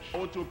Lord,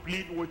 or to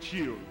plead with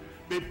you.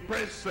 Be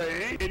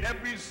present in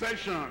every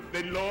session.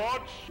 The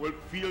Lord will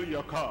fill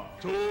your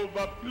cup to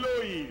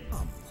overflowing.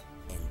 Come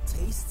and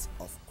taste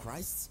of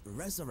Christ's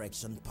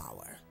resurrection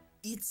power.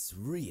 It's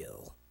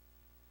real.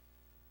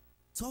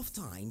 Tough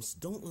times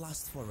don't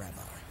last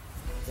forever.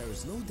 There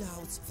is no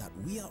doubt that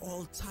we are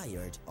all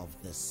tired of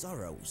the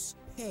sorrows,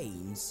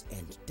 pains,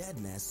 and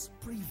deadness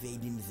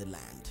pervading the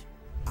land.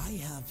 I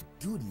have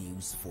good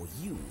news for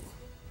you.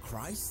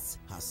 Christ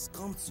has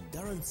come to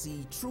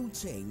guarantee true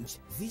change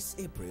this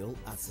April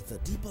at the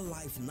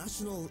Deeperlife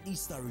National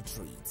Easter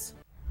Retreat.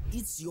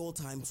 It's your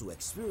time to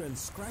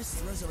experience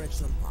Christ's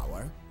resurrection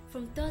power.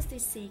 From Thursday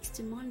 6th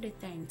to Monday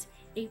 10th,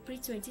 April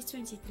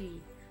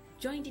 2023,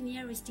 join the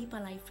nearest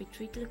Deeperlife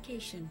retreat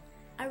location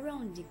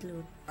around the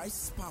globe.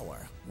 Christ's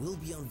power will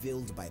be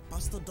unveiled by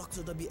Pastor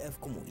Dr. W.F.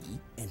 KUMUYI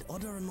and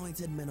other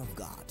anointed men of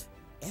God.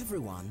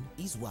 Everyone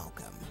is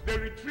welcome. The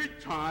retreat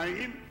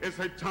time is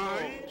a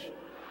time.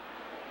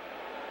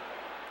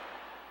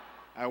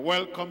 I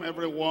welcome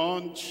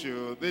everyone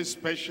to this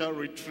special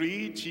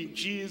retreat in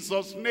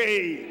Jesus'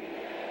 name.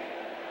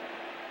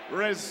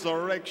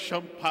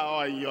 Resurrection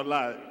power in your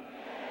life.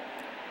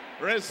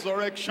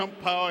 Resurrection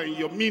power in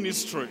your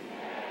ministry.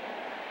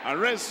 And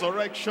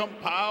resurrection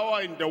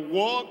power in the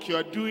work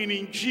you're doing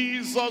in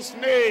Jesus'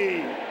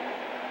 name.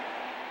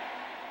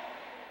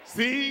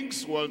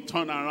 Things will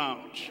turn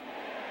around.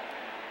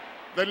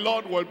 The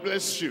Lord will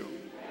bless you.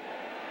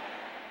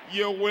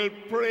 You will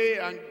pray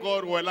and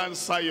God will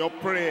answer your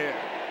prayer.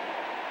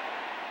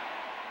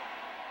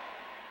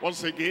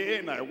 Once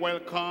again, I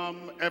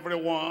welcome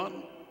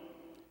everyone,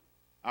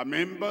 our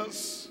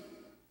members,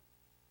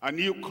 our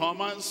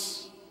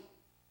newcomers,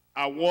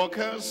 our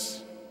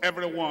workers,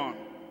 everyone.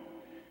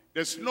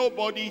 There's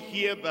nobody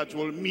here that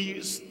will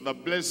miss the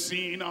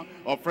blessing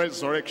of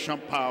resurrection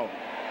power.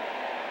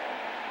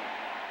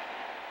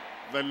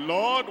 The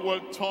Lord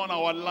will turn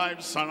our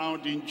lives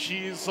around in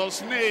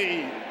Jesus'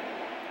 name.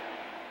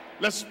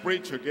 Let's pray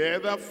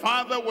together.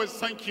 Father, we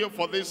thank you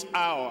for this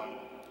hour.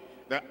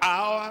 The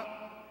hour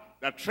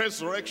that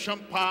resurrection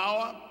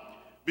power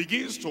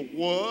begins to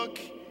work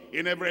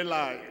in every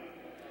life.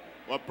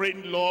 We're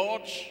praying,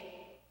 Lord,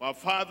 for our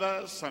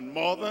fathers and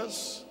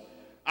mothers,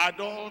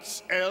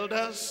 adults,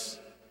 elders,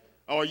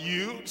 our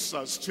youths,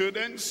 our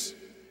students,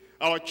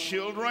 our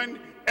children,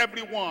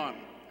 everyone,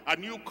 our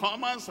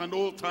newcomers and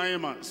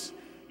old-timers.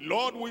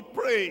 Lord, we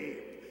pray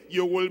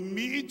you will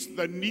meet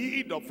the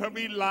need of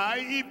every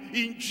life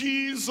in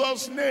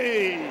Jesus'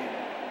 name.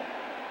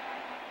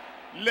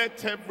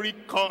 Let every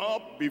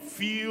cup be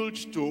filled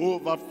to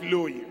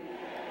overflowing.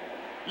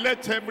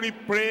 Let every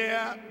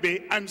prayer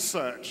be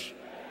answered.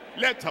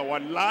 Let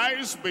our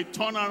lives be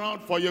turned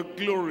around for your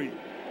glory.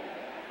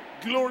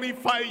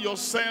 Glorify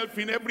yourself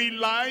in every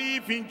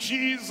life in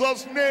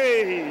Jesus'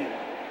 name.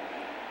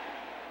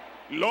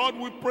 Lord,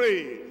 we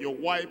pray you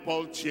wipe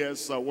all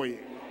tears away.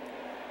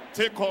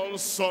 Take all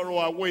sorrow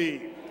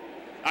away.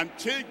 And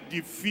take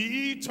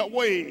defeat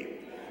away.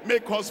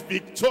 Make us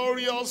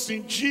victorious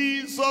in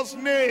Jesus'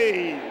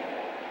 name.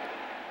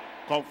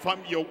 Confirm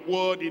your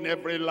word in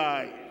every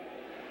life.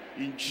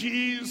 In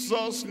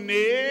Jesus'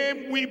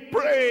 name we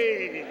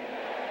pray.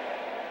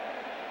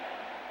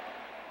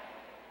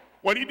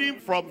 We're reading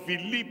from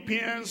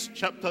Philippians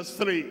chapter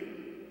 3.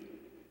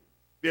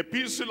 The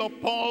epistle of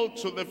Paul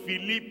to the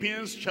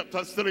Philippians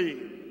chapter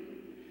 3.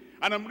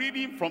 And I'm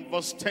reading from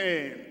verse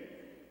 10.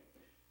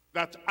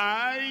 That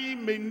I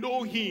may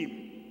know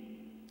him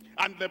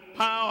and the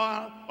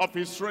power of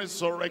his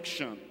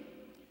resurrection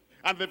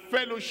and the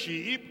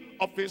fellowship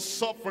of his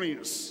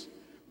sufferings,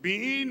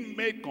 being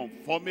made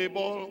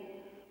conformable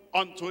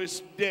unto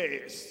his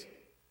death.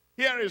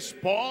 Here is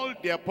Paul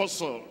the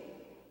apostle,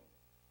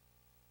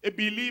 a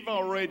believer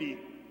already,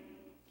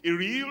 a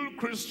real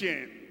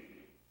Christian,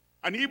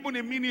 and even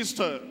a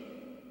minister.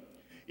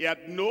 He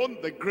had known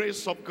the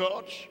grace of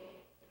God.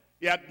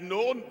 He had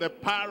known the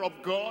power of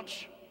God.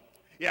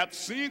 He had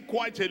seen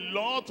quite a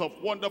lot of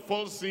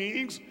wonderful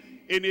things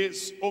in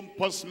his own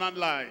personal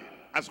life,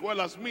 as well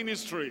as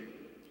ministry.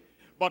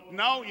 But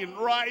now in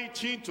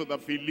writing to the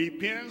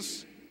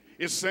Philippians,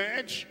 he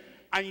said,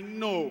 I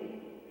know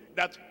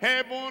that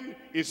heaven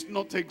is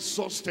not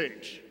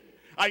exhausted.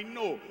 I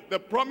know the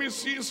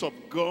promises of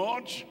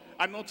God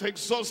are not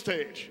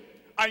exhausted.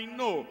 I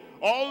know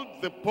all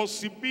the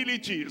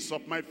possibilities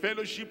of my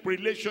fellowship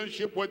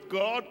relationship with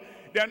God,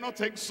 they are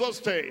not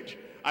exhausted.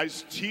 I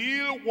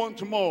still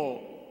want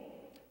more.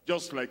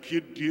 Just like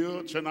you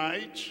do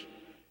tonight,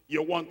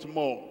 you want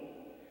more.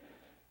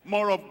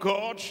 More of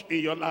God in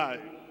your life.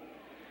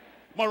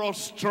 More of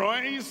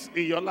strength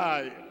in your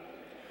life.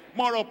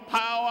 More of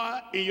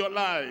power in your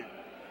life.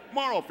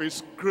 More of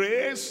his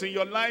grace in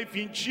your life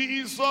in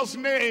Jesus'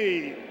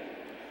 name.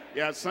 He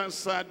has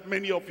answered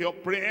many of your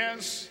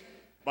prayers,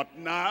 but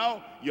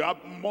now you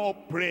have more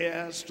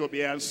prayers to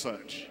be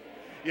answered.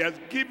 He has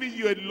given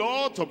you a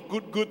lot of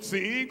good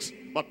things,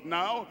 but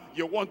now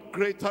you want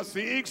greater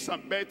things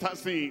and better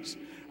things.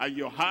 And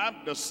you have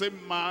the same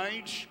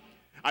mind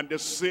and the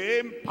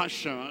same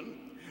passion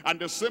and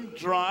the same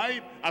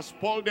drive as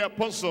Paul the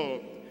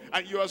apostle.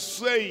 And you are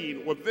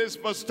saying with this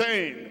verse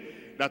 10,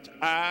 that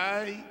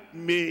I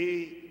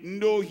may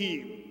know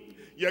him.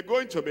 You're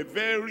going to be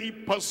very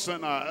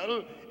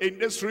personal in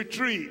this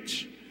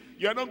retreat.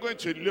 You're not going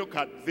to look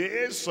at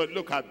this or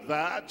look at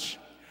that.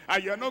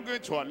 And you're not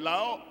going to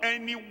allow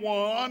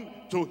anyone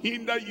to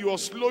hinder you or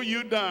slow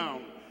you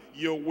down.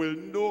 You will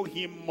know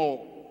him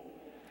more.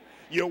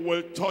 You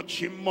will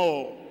touch him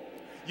more.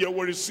 You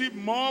will receive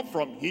more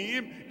from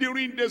him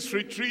during this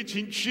retreat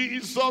in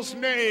Jesus'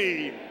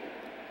 name.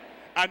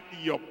 And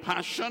your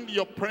passion,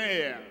 your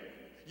prayer,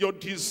 your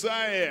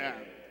desire,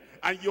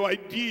 and your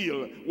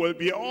ideal will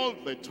be all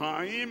the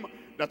time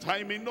that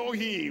I may know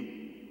him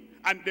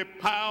and the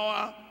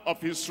power of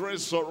his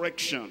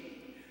resurrection.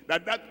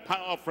 That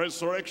power of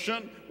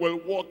resurrection will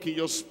walk in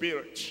your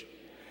spirit,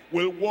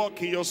 will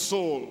walk in your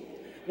soul,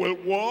 will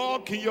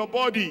walk in your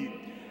body,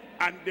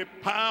 and the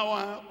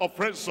power of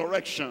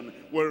resurrection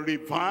will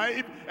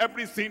revive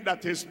everything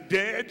that is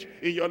dead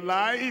in your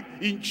life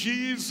in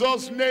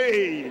Jesus'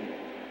 name.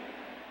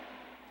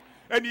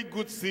 Any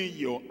good thing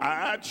you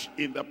had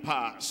in the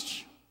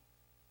past,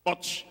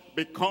 but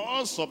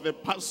because of the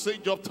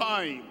passage of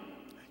time,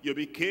 you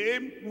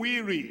became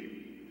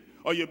weary,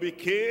 or you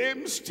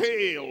became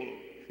stale.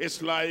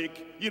 It's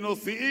like,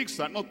 things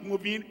are not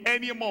moving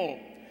anymore.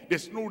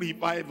 There's no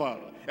revival.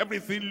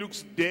 Everything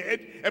looks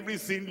dead.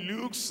 Everything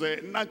looks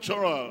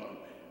natural.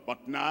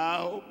 But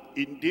now,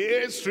 in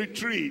this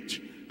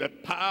retreat, the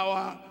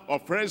power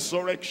of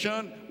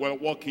resurrection will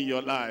work in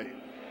your life.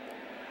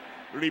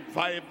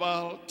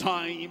 Revival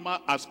time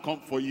has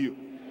come for you.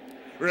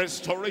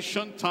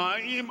 Restoration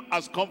time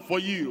has come for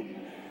you.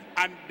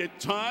 And the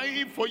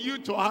time for you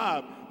to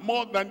have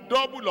more than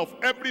double of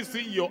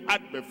everything you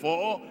had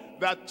before,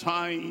 that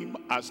time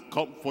has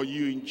come for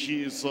you in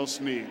Jesus'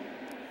 name.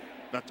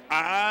 That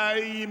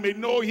I may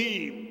know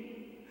him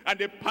and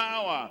the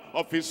power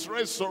of his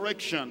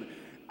resurrection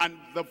and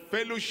the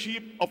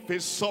fellowship of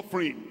his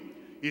suffering.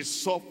 He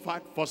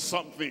suffered for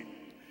something.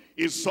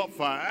 He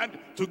suffered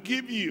to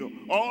give you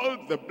all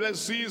the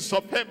blessings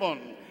of heaven.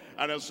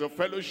 And as a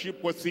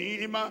fellowship with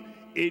him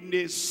in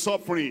his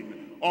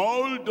suffering,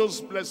 all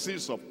those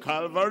blessings of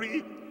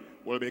Calvary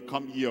will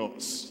become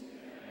yours.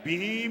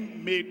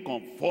 Being made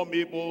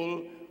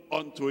conformable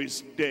unto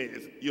his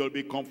death. You'll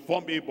be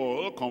conformed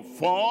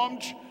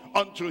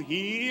unto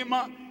him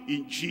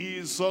in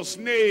Jesus'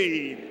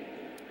 name.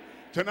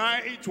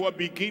 Tonight we're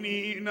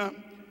beginning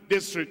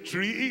this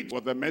retreat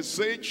with the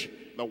message,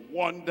 the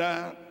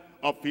wonder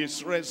of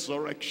his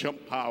resurrection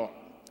power.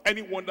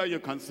 Any wonder you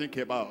can think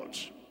about,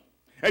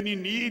 any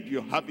need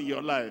you have in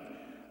your life,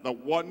 the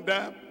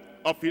wonder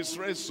of his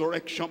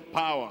resurrection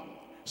power.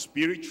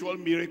 Spiritual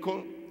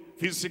miracle,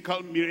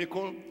 physical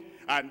miracle,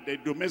 and the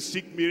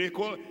domestic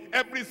miracle.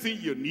 Everything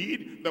you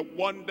need, the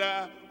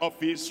wonder of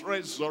his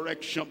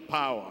resurrection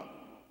power.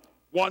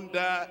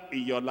 Wonder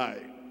in your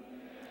life.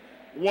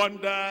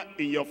 Wonder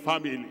in your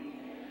family.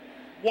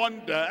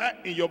 Wonder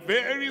in your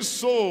very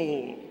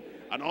soul.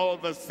 And all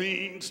the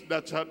things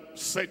that have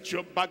set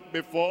you back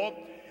before,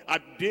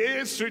 at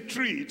this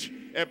retreat,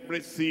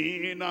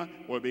 everything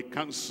will be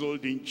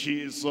cancelled in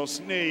Jesus'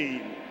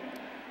 name.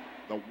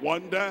 The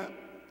wonder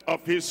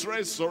of his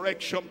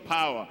resurrection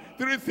power.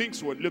 Three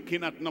things we're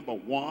looking at. Number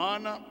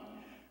one,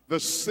 the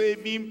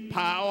saving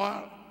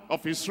power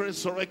of his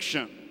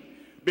resurrection.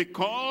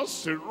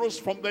 Because he rose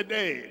from the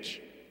dead,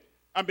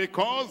 and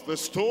because the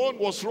stone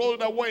was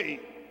rolled away,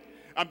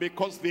 and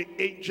because the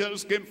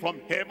angels came from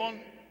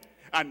heaven,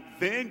 and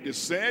then they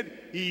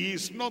said, he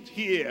is not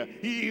here,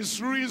 he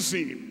is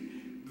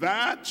risen.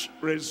 That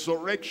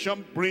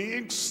resurrection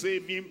brings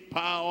saving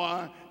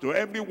power to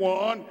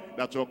everyone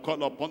that will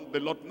call upon the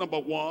Lord. Number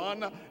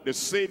one, the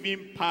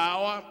saving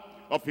power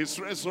of his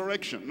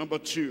resurrection. Number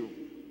two,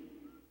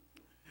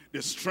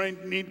 the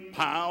strengthening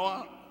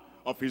power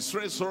of his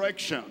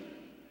resurrection.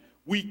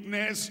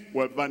 Weakness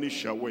will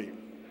vanish away.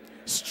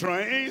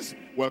 Strength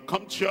will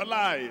come to your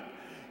life.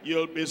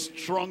 You'll be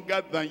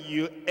stronger than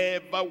you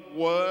ever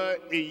were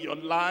in your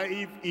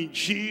life in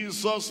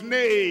Jesus'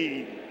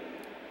 name.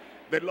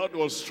 The Lord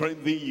will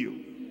strengthen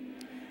you.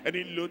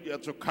 Any load you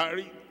have to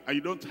carry and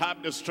you don't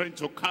have the strength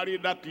to carry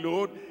that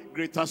load,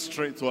 greater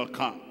strength will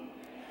come.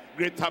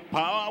 Greater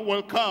power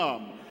will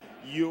come.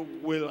 You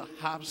will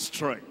have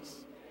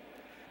strength.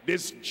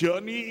 This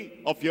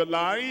journey of your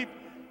life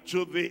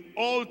to the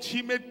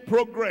ultimate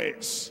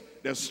progress,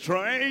 the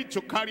strength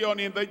to carry on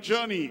in the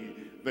journey,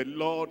 the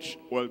Lord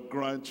will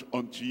grant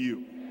unto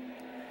you.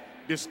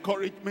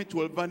 Discouragement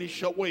will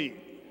vanish away.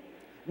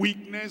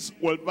 Weakness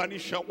will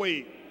vanish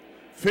away.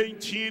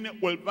 Fainting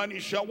will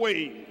vanish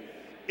away.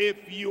 If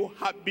you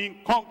have been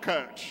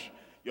conquered,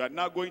 you are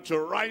now going to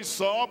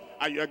rise up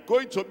and you are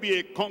going to be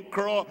a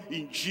conqueror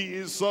in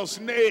Jesus'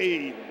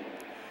 name.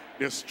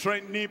 The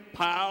strengthening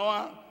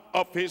power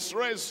of his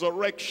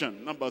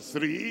resurrection. Number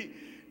three,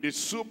 the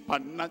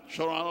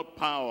supernatural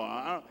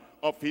power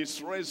of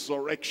his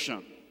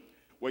resurrection.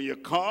 When you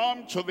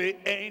come to the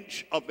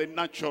end of the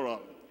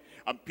natural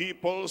and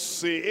people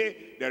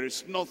say there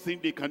is nothing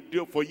they can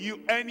do for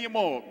you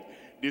anymore,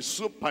 the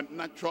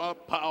supernatural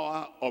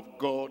power of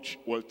God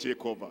will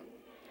take over.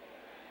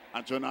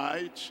 And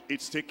tonight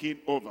it's taking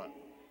over.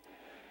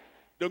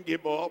 Don't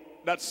give up.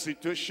 That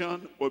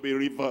situation will be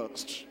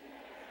reversed.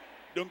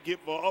 Don't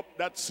give up.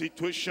 That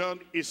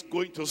situation is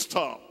going to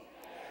stop.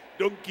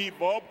 Don't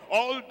give up.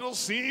 All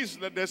those things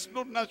that there's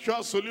no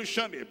natural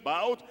solution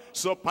about,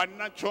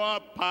 supernatural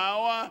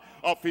power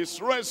of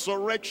his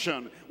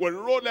resurrection will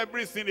roll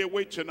everything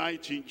away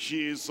tonight in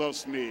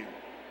Jesus' name.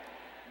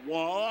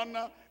 One,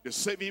 the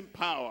saving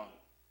power.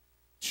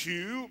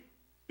 Two,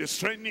 the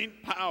strengthening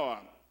power.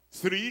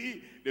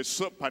 Three, the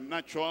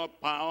supernatural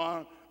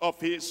power of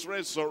his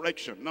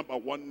resurrection. Number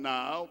one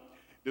now,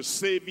 the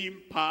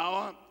saving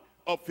power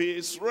of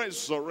his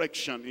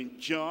resurrection. In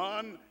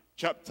John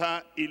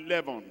chapter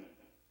 11.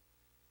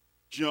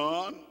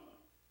 John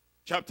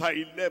chapter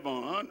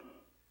 11.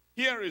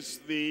 Here is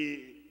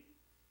the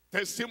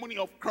testimony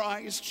of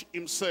Christ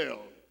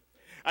himself.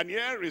 And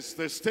here is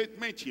the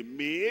statement he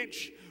made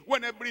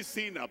when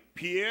everything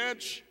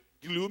appeared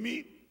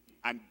gloomy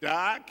and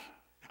dark.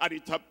 And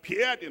it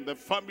appeared in the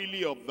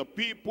family of the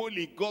people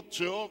he got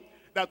to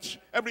that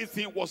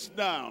everything was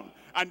down.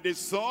 And they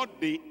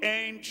thought the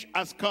end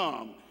has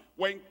come.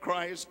 When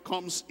Christ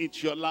comes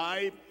into your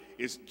life,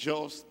 it's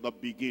just the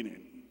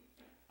beginning.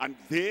 And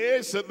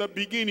this is the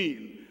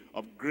beginning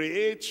of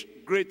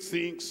great, great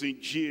things in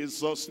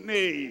Jesus'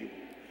 name.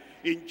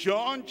 In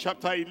John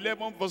chapter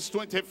 11 verse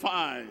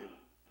 25,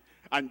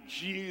 and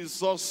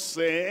Jesus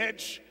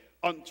said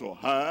unto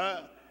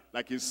her,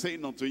 like he's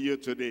saying unto you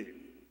today,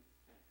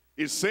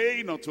 he's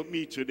saying unto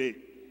me today,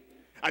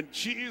 and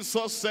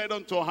Jesus said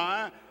unto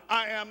her,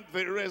 I am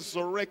the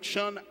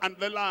resurrection and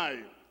the life.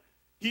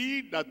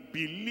 He that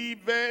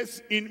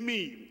believeth in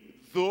me,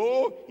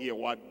 though he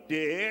were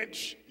dead,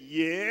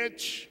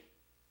 yet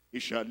he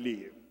shall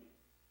live.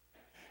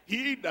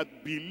 He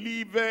that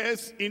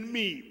believeth in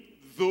me,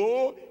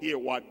 though he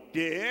were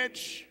dead,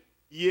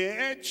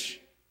 yet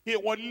he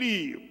will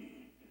live.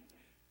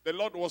 The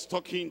Lord was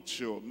talking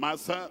to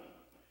Martha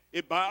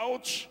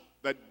about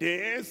the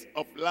death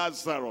of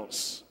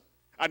Lazarus.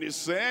 And he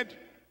said,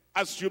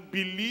 as you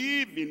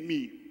believe in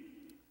me,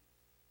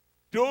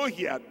 though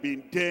he had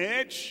been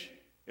dead,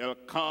 he'll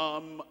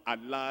come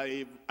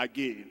alive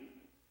again.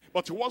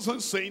 But he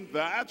wasn't saying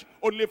that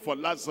only for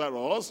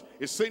Lazarus.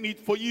 He's saying it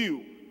for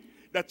you.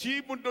 That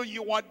even though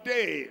you are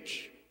dead,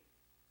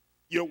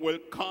 you will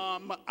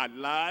come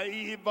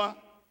alive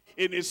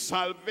in his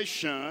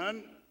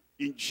salvation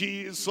in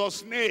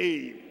Jesus'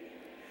 name.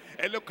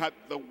 And look at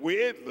the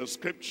way the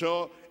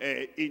scripture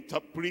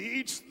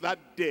interprets that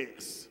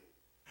death.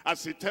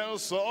 As it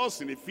tells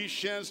us in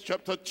Ephesians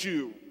chapter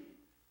 2,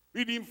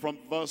 reading from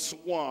verse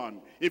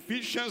 1.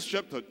 Ephesians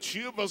chapter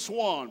 2 verse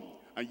 1.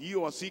 And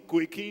you are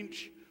quickened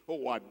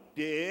who are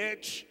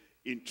dead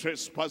in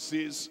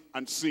trespasses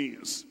and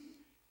sins.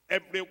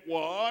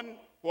 Everyone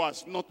who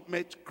has not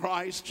met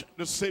Christ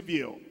the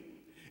Savior,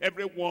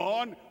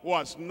 everyone who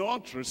has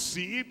not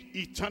received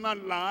eternal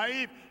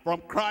life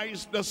from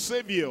Christ the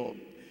Savior,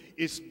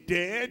 is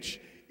dead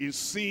in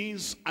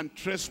sins and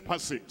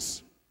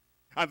trespasses.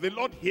 And the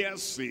Lord here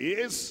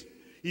says,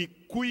 he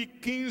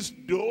quickens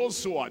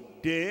those who are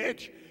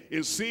dead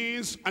in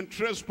sins and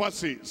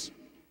trespasses.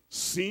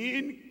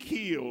 Sin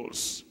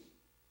kills.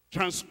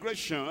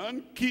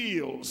 Transgression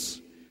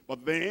kills.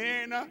 But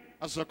then,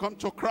 as I come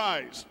to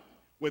Christ,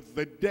 with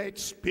the dead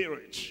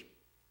spirit,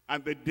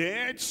 and the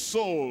dead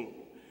soul,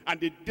 and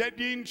the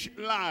deadened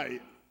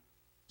life,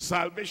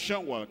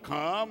 salvation will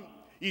come,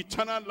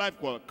 eternal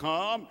life will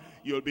come,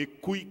 you'll be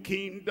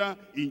quickened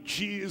in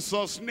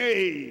Jesus'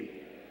 name.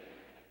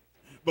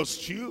 But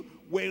still,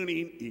 wherein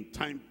in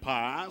time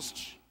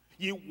past,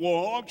 ye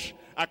walked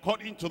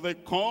according to the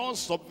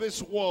course of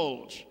this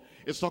world.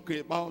 It's talking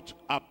about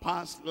a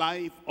past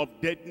life of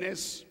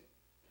deadness,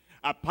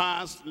 a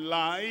past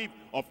life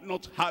of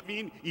not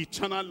having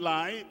eternal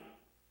life.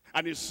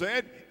 And he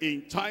said,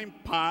 in time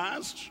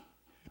past,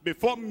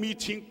 before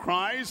meeting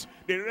Christ,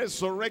 the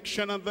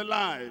resurrection and the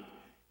life.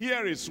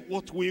 Here is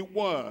what we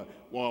were.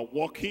 We were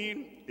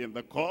walking in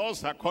the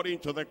course, according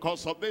to the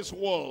course of this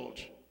world,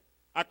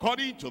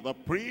 according to the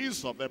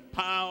prince of the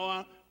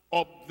power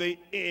of the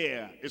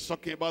air. It's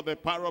talking about the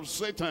power of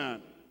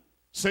Satan.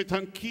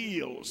 Satan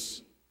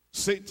kills.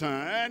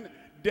 Satan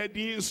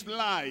deadens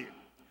life.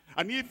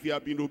 And if you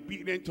have been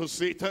obedient to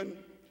Satan,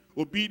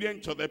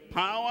 obedient to the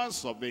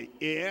powers of the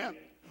air,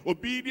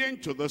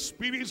 obedient to the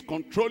spirits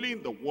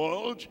controlling the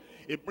world,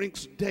 it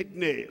brings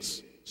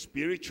deadness,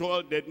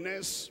 spiritual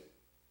deadness,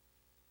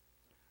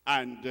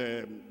 and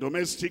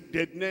domestic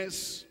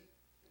deadness,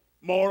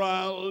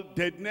 moral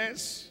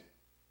deadness.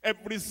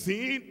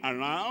 Everything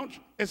around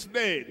is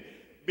dead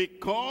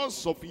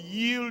because of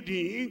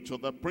yielding to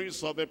the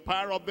prince of the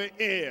power of the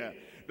air,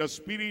 the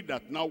spirit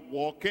that now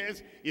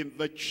walketh in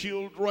the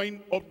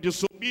children of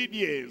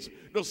disobedience.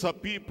 Those are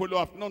people who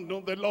have not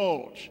known the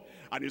Lord.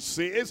 And it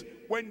says,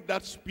 when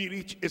that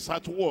spirit is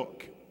at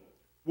work,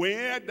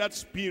 where that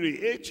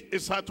spirit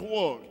is at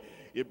work,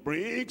 it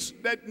brings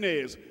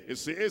deadness. It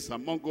says,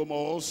 among them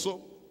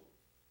also,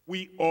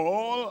 we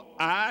all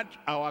had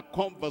our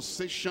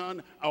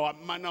conversation, our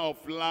manner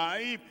of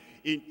life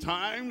in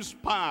times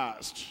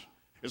past.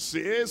 It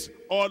says,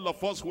 all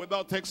of us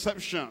without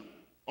exception,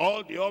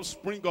 all the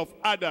offspring of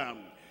Adam,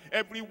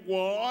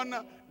 everyone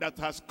that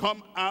has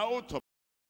come out of